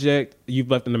immaculate project, you've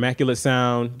left an immaculate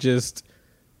sound. Just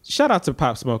shout out to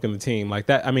Pop Smoke and the team like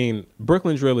that. I mean,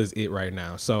 Brooklyn Drill is it right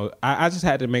now. So I just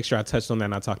had to make sure I touched on that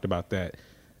and I talked about that.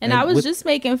 And I was just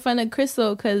making fun of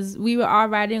Crystal because we were all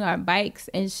riding our bikes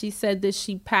and she said that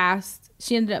she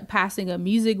ended up passing a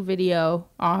music video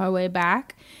on her way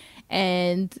back.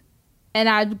 And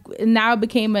now it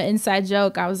became an inside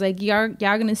joke. I was like, y'all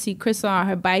gonna see Crystal on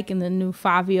her bike in the new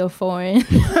Fabio foreign.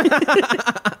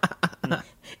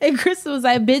 And Crystal was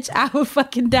like, bitch, I would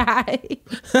fucking die.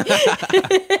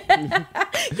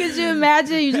 Could you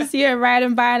imagine? You just see her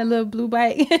riding by on a little blue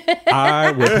bike.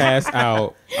 I would pass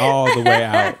out all the way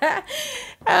out.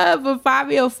 But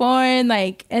Fabio foreign,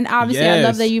 like, and obviously I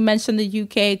love that you mentioned the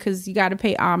UK because you got to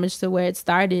pay homage to where it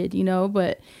started, you know,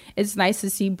 but it's nice to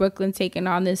see Brooklyn taking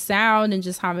on this sound and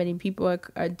just how many people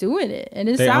are doing it. And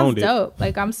it sounds dope.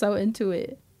 Like, I'm so into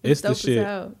it. It's dope the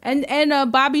shit.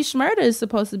 And Bobby Shmurda is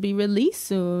supposed to be released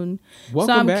soon.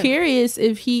 Welcome so I'm back. Curious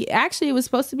if he actually was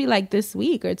supposed to be like this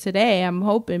week or today. I'm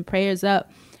hoping, prayers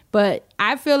up. But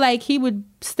I feel like he would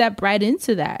step right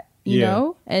into that, you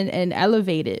know, and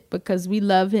elevate it because we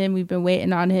love him. We've been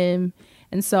waiting on him.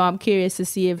 And so I'm curious to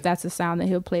see if that's a sound that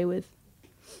he'll play with.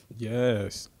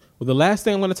 Yes. Well, the last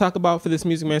thing I'm going to talk about for this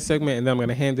Music Man segment, and then I'm going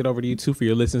to hand it over to you two for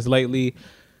your listens lately.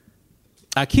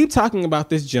 I keep talking about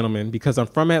this gentleman because I'm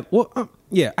from I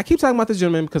keep talking about this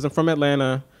gentleman because I'm from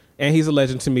Atlanta and he's a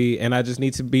legend to me, and I just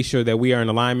need to be sure that we are in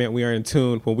alignment, we are in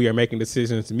tune when we are making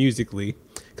decisions musically,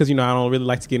 because, you know, I don't really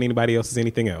like to get anybody else's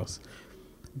anything else.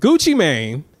 Gucci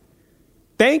Mane,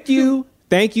 thank you.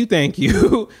 Thank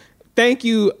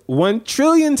you 1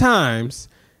 trillion times.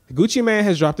 Gucci Mane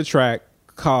has dropped a track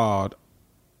called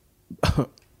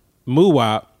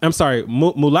Muwap. I'm sorry,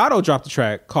 Mulatto dropped a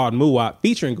track called Muwap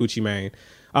featuring Gucci Mane.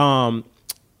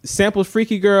 Samples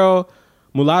Freaky Girl.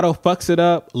 Mulatto fucks it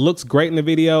up. Looks great in the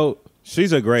video.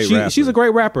 She's a great rapper. She's a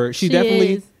great rapper. She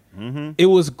definitely is. Mm-hmm. It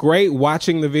was great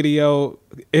watching the video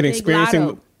and experiencing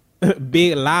Lotto.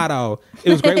 Big Lotto.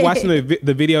 It was great watching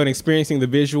the video and experiencing the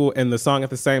visual and the song at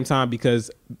the same time,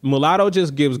 because Mulatto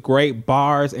just gives great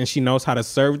bars and she knows how to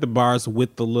serve the bars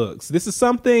with the looks. This is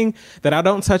something that I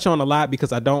don't touch on a lot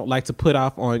because I don't like to put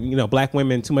off on, you know, black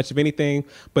women too much of anything,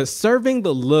 but serving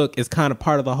the look is kind of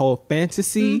part of the whole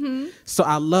fantasy. Mm-hmm. So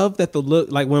I love that the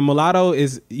look, like when Mulatto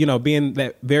is, you know, being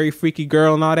that very freaky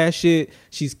girl and all that shit,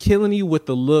 she's killing you with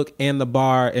the look and the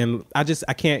bar, and I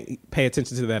can't pay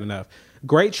attention to that enough.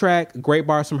 Great track, great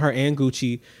bars from her and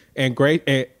Gucci, and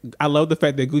I love the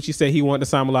fact that Gucci said he wanted to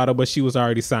sign Mulatto, but she was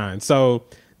already signed. So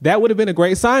that would have been a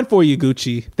great sign for you,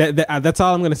 Gucci. That's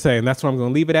all I'm going to say, and that's where I'm going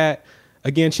to leave it at.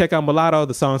 Again, check out Mulatto.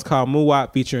 The song's called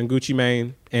Muwap featuring Gucci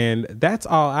Mane, and that's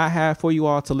all I have for you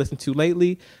all to listen to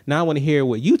lately. Now I want to hear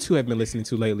what you two have been listening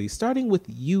to lately, starting with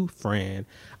you, Fran.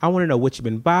 I want to know what you've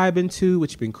been vibing to, what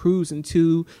you've been cruising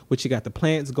to, what you got the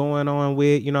plants going on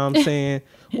with, you know what I'm saying?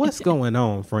 What's going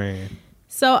on, Fran?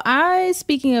 So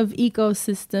speaking of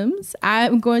ecosystems,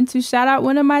 I'm going to shout out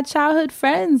one of my childhood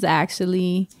friends,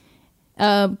 actually,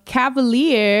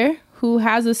 Cavalier, who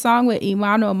has a song with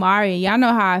Iman Omari. Y'all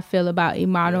know how I feel about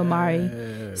Iman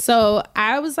Omari. So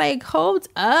I was like, hold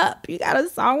up, you got a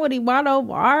song with Iman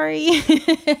Omari?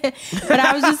 But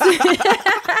I was just,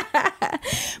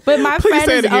 but my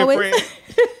friend is always.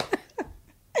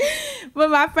 But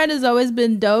my friend has always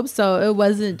been dope, so it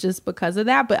wasn't just because of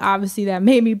that, but obviously that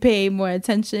made me pay more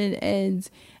attention. And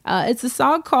it's a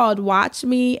song called Watch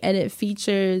Me, and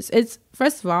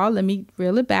first of all, let me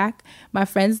reel it back. My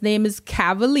friend's name is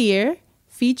Cavalier,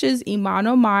 features Iman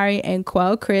Omari and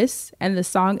Quell Chris, and the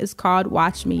song is called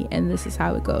Watch Me, and this is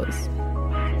how it goes.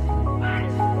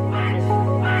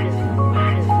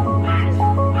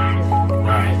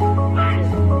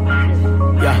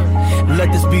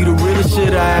 Let this be the realest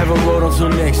shit I ever wrote. Until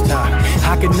next time,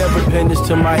 I could never pen this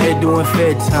to my head doing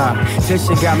fed time.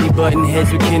 Tension got me butting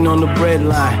heads with kin on the bread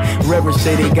line. Reverends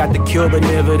say they got the cure but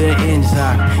never the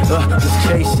enzyme. Was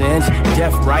chase ends,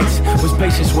 death rights. Was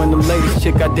patience when the latest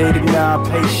chick I dated now I'm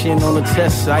patient on the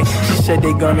test site. She said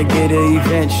they gonna get it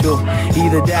eventual.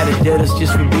 Either that or dead us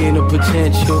just for being a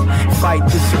potential. Fight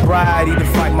the sobriety to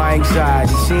fight my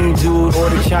anxiety. Seen dude or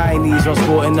the Chinese on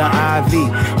sporting the IV.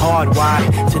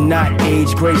 Hardwired to not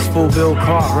age graceful. Bill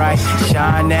Cartwright.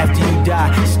 Shine after you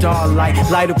die. Starlight.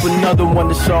 Light up another one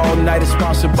that's all night. It's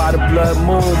sponsored by the blood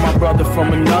moon. My brother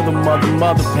from another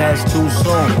mother passed too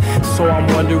soon. So I'm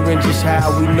wondering just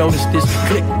how we notice this.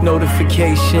 Click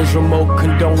notifications, remote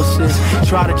condolences.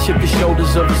 Try to chip the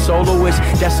shoulders of a soloist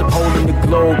that's upholding the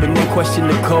globe and then question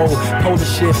the code. Polar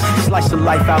shift, slice the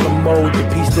life out of mode. The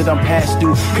piece that I'm past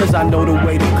due, cause I know the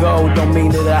way to go. Don't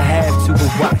mean that I have to,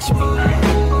 but watch me.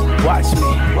 Watch me.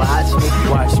 Watch me.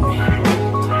 Watch me.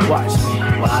 Watch me.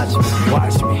 Watch me.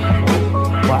 Watch me.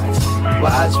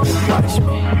 Watch me. Watch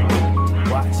me.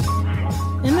 Watch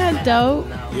me. Isn't that dope?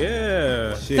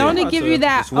 Yeah. Shit. Don't it give you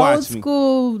that watch old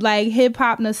school like hip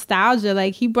hop nostalgia?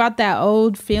 Like he brought that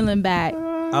old feeling back.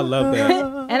 I love that.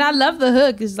 And I love the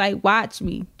hook. It's like, watch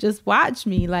me. Just watch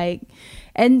me. Like,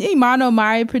 and Iman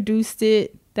Omari produced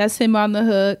it. That's him on the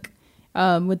hook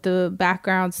with the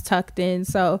backgrounds tucked in.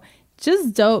 So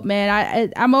just dope,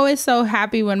 man. I'm always so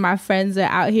happy when my friends are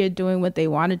out here doing what they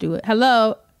want to do.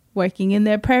 Hello, working in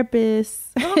their purpose.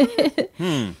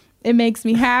 It makes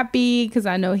me happy because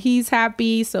I know he's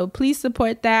happy. So please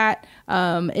support that.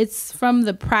 It's from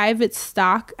the Private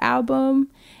Stock album.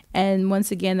 And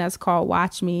once again, that's called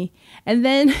Watch Me. And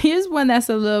then here's one that's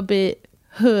a little bit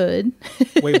hood.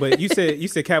 Wait, but you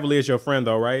said Cavalier's your friend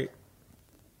though, right?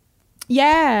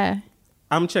 Yeah.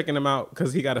 I'm checking him out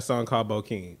because he got a song called Bo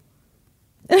King.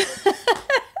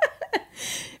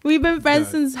 We've been friends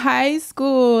since high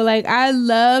school. Like, I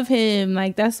love him.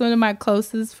 Like, that's one of my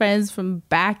closest friends from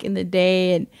back in the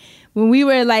day. And when we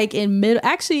were like in middle,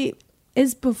 actually,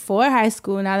 it's before high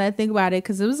school now that I think about it,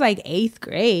 because it was like 8th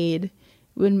grade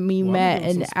when we met.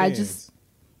 And I just,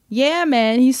 yeah,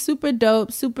 man, he's super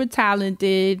dope, super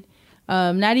talented.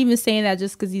 Not even saying that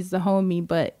just because he's the homie,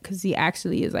 but because he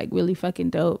actually is like really fucking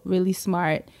dope, really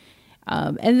smart.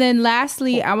 And then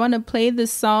lastly, I want to play the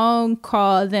song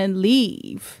called Then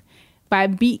Leave by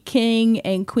Beat King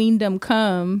and Queendom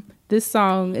Come. This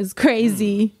song is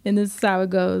crazy, and this is how it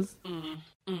goes.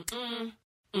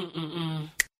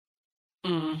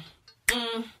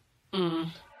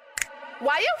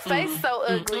 Why your face so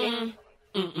ugly?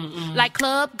 Like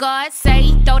Club God say,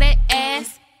 throw that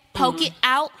ass, poke it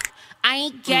out. I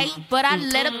ain't gay, but I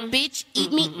let a bitch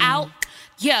eat me out.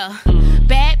 Yeah,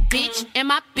 bad bitch, and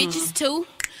my bitches too.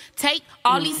 Take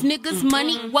all these niggas'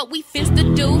 money, what we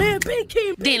finna do.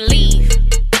 Then leave,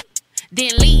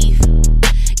 then leave.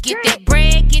 Get that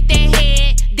bread, get that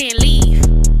head, then leave.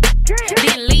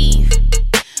 Then leave,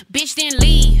 bitch, then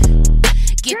leave.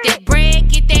 Get that bread,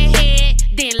 get that head,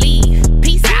 then leave.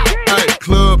 Peace out. Hey,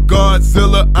 Club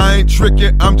Godzilla, I ain't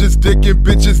tricking, I'm just dicking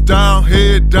bitches down,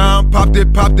 head down. Pop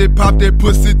that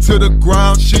pussy to the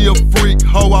ground. She a freak,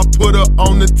 ho, I put her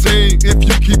on the team. If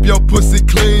you keep your pussy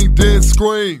clean, then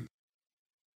scream.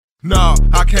 No,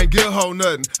 I can't give a hoe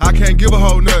nothing. I can't give a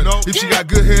hoe nothing. If she got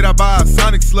good head, I buy a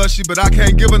Sonic slushy, but I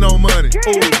can't give her no money.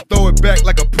 Ooh, throw it back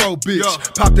like a pro bitch.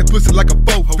 Pop that pussy like a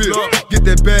faux bitch. Get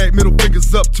that bag, middle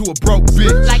fingers up to a broke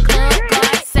bitch. Like Club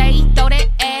God say, throw that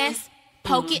ass,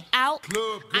 poke it out.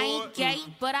 I ain't gay,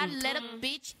 but I let a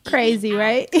bitch. Crazy,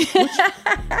 right?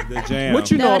 The jam.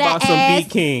 What you know about some Beat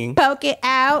King? Poke it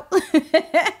out.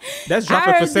 That's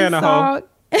dropping for Santa, ho.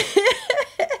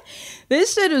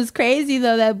 This shit was crazy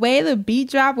though. That way the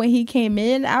beat dropped when he came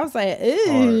in, I was like,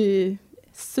 ew,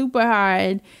 super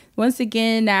hard. Once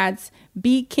again, that's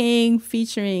Beat King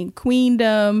featuring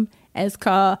Queendom, and it's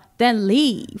called Then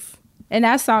Leave. And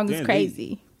that song is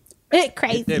crazy. It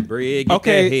crazy. Get that bread, get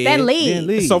Okay, that head, Then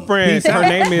leave. So friends,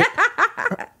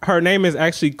 her name is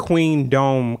actually Queen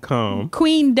Dome Come.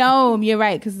 Queen Dome, you're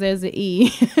right, because there's an E.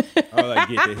 Oh, like,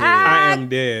 get the head. I am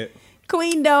dead.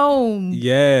 Queen Dome.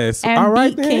 Yes. And all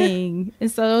right, Beat King.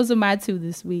 And so those are my two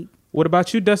this week. What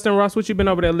about you, Dustin Ross? What you been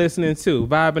over there listening to?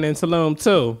 Vibing in Tulum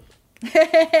too.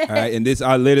 All right, and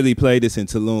I literally played this in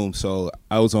Tulum, so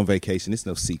I was on vacation. It's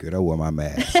no secret. I wore my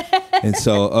mask. And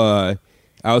so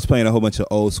I was playing a whole bunch of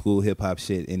old school hip hop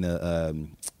shit in the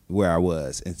where I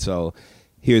was. And so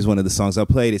Here's one of the songs I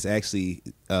played. It's actually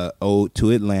ode to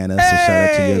Atlanta, so shout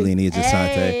out to your lineage,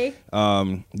 Asante.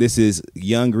 This is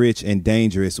Young, Rich, and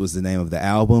Dangerous was the name of the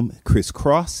album. Criss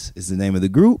Cross is the name of the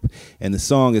group, and the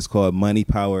song is called Money,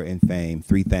 Power, and Fame,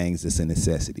 Three Things That's a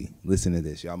Necessity. Listen to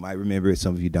this. Y'all might remember it.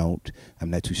 Some of you don't.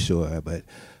 I'm not too sure, but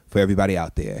for everybody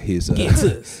out there, here's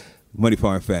Money,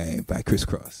 Power, and Fame by Criss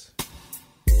Cross.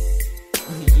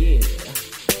 Yeah.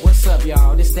 What's up,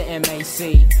 y'all? This the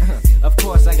MAC. Of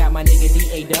course, I got my nigga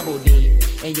D-A-double-D.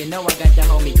 And you know I got the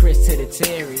homie Chris to the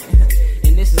Terry.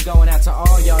 And this is going out to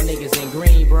all y'all niggas in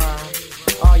Greenbrier,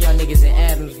 all y'all niggas in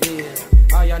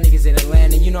Adamsville, all y'all niggas in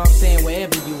Atlanta, you know what I'm saying,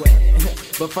 wherever you at.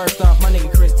 But first off, my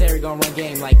nigga Chris Terry gonna run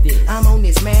game like this. I'm on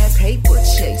this mad paper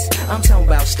chase. I'm talking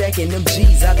about stacking them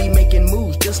G's. I be making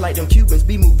moves just like them Cubans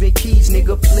be moving keys.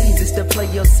 Nigga, please, it's the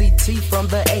player CT from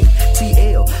the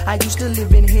ATL. I used to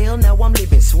live in hell, now I'm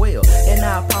living swell. And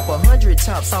I pop 100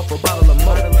 tops off a bottle of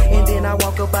mo. And then I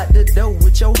walk up out the door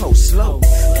with your hoe slow.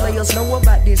 Players know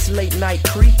about this late night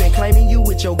creeping, claiming you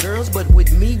with your girls, but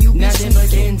with me you be now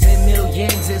dividends and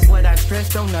millions is what I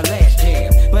stressed on the last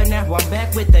jam. But now I'm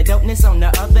back with the dopeness on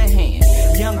the other hand.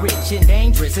 Young, rich, and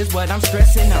dangerous is what I'm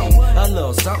stressing on. A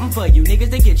little something for you niggas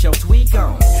to get your tweak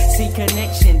on. See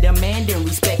connection, demanding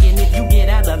respect, and if you get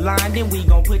out of line, then we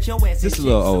gon' put your ass. This is a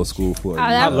little old school for you.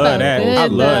 I love that. I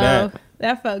love that.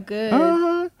 That felt good.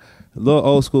 A little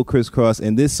old school Criss Cross,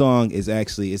 and this song is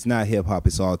actually, it's not hip hop,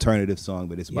 it's an alternative song,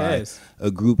 but it's by a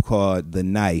group called The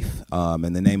Knife,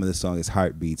 and the name of the song is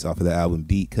Heartbeats off of the album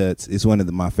Deep Cuts. It's one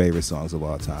of my favorite songs of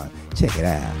all time. Check it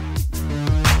out.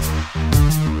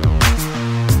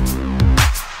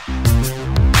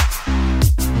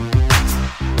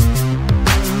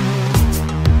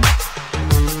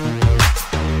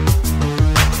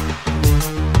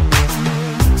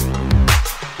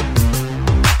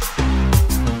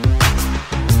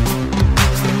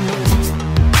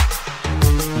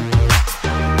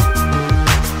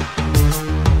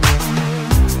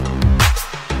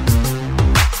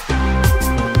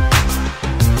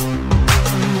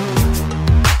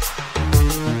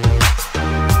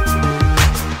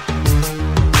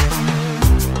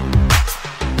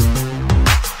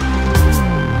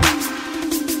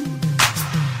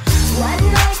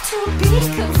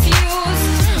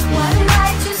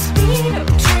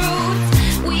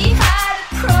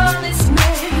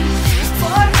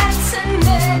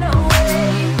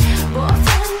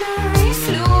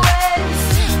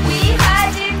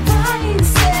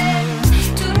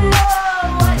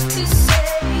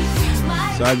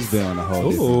 I just been on a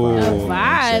whole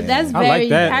vibe. That's very. I like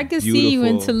that. I could see you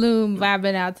in Tulum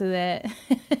vibing out to that.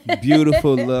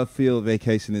 Beautiful love field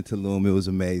vacation in Tulum. It was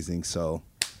amazing. So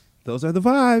those are the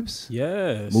vibes.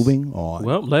 Yes. Moving on.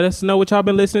 Well, let us know what y'all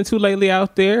been listening to lately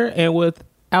out there. And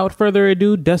without further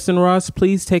ado, Dustin Ross,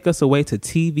 please take us away to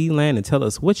TV land and tell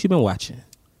us what you've been watching.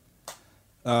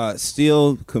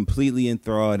 Still completely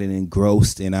enthralled and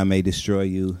engrossed in I May Destroy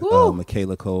You.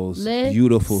 Michaela Cole's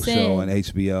beautiful show on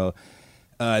HBO.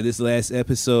 This last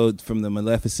episode, from the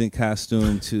Maleficent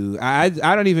costume to I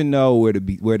don't even know where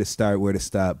to start, where to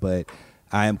stop, but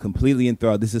I am completely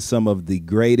enthralled. This is some of the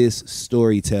greatest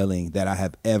storytelling that I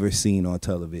have ever seen on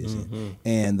television. Mm-hmm.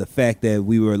 And the fact that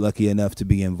we were lucky enough to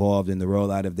be involved in the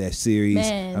rollout of that series,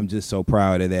 I'm just so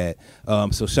proud of that.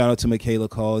 So shout out to Michaela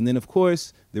Cole. And then, of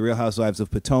course, the Real Housewives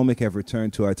of Potomac have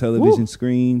returned to our television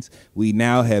screens. We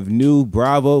now have new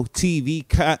Bravo TV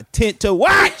content to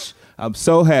watch. I'm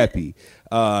so happy.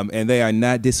 And they are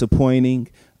not disappointing.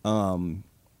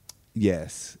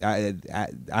 Yes, I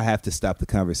have to stop the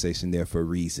conversation there for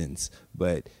reasons,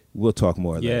 but we'll talk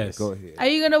more later. Go ahead. Are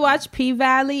you going to watch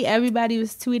P-Valley? Everybody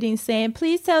was tweeting saying,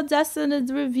 please tell Dustin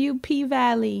to review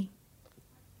P-Valley.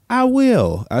 I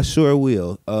will. I sure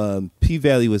will.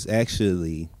 P-Valley was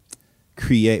actually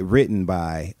written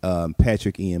by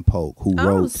Patrick Ian Polk, who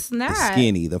wrote The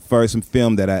Skinny, the first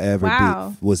film that I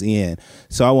ever was in.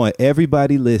 So I want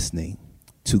everybody listening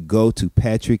to go to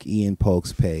Patrick Ian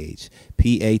Polk's page,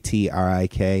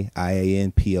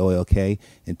 PatrikIanPolk,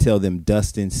 and tell them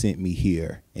Dustin sent me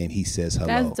here and he says hello.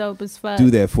 That's dope as fuck.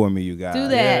 Do that for me, you guys. Do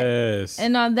that. Yes.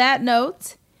 And on that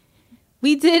note,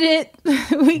 we did it.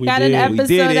 we got an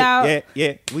episode out.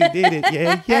 Yeah, we did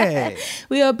it. Yeah.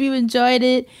 We hope you enjoyed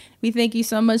it. We thank you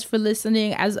so much for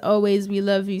listening. As always, we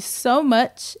love you so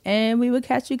much, and we will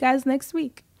catch you guys next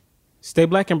week. Stay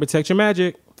black and protect your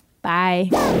magic. Bye.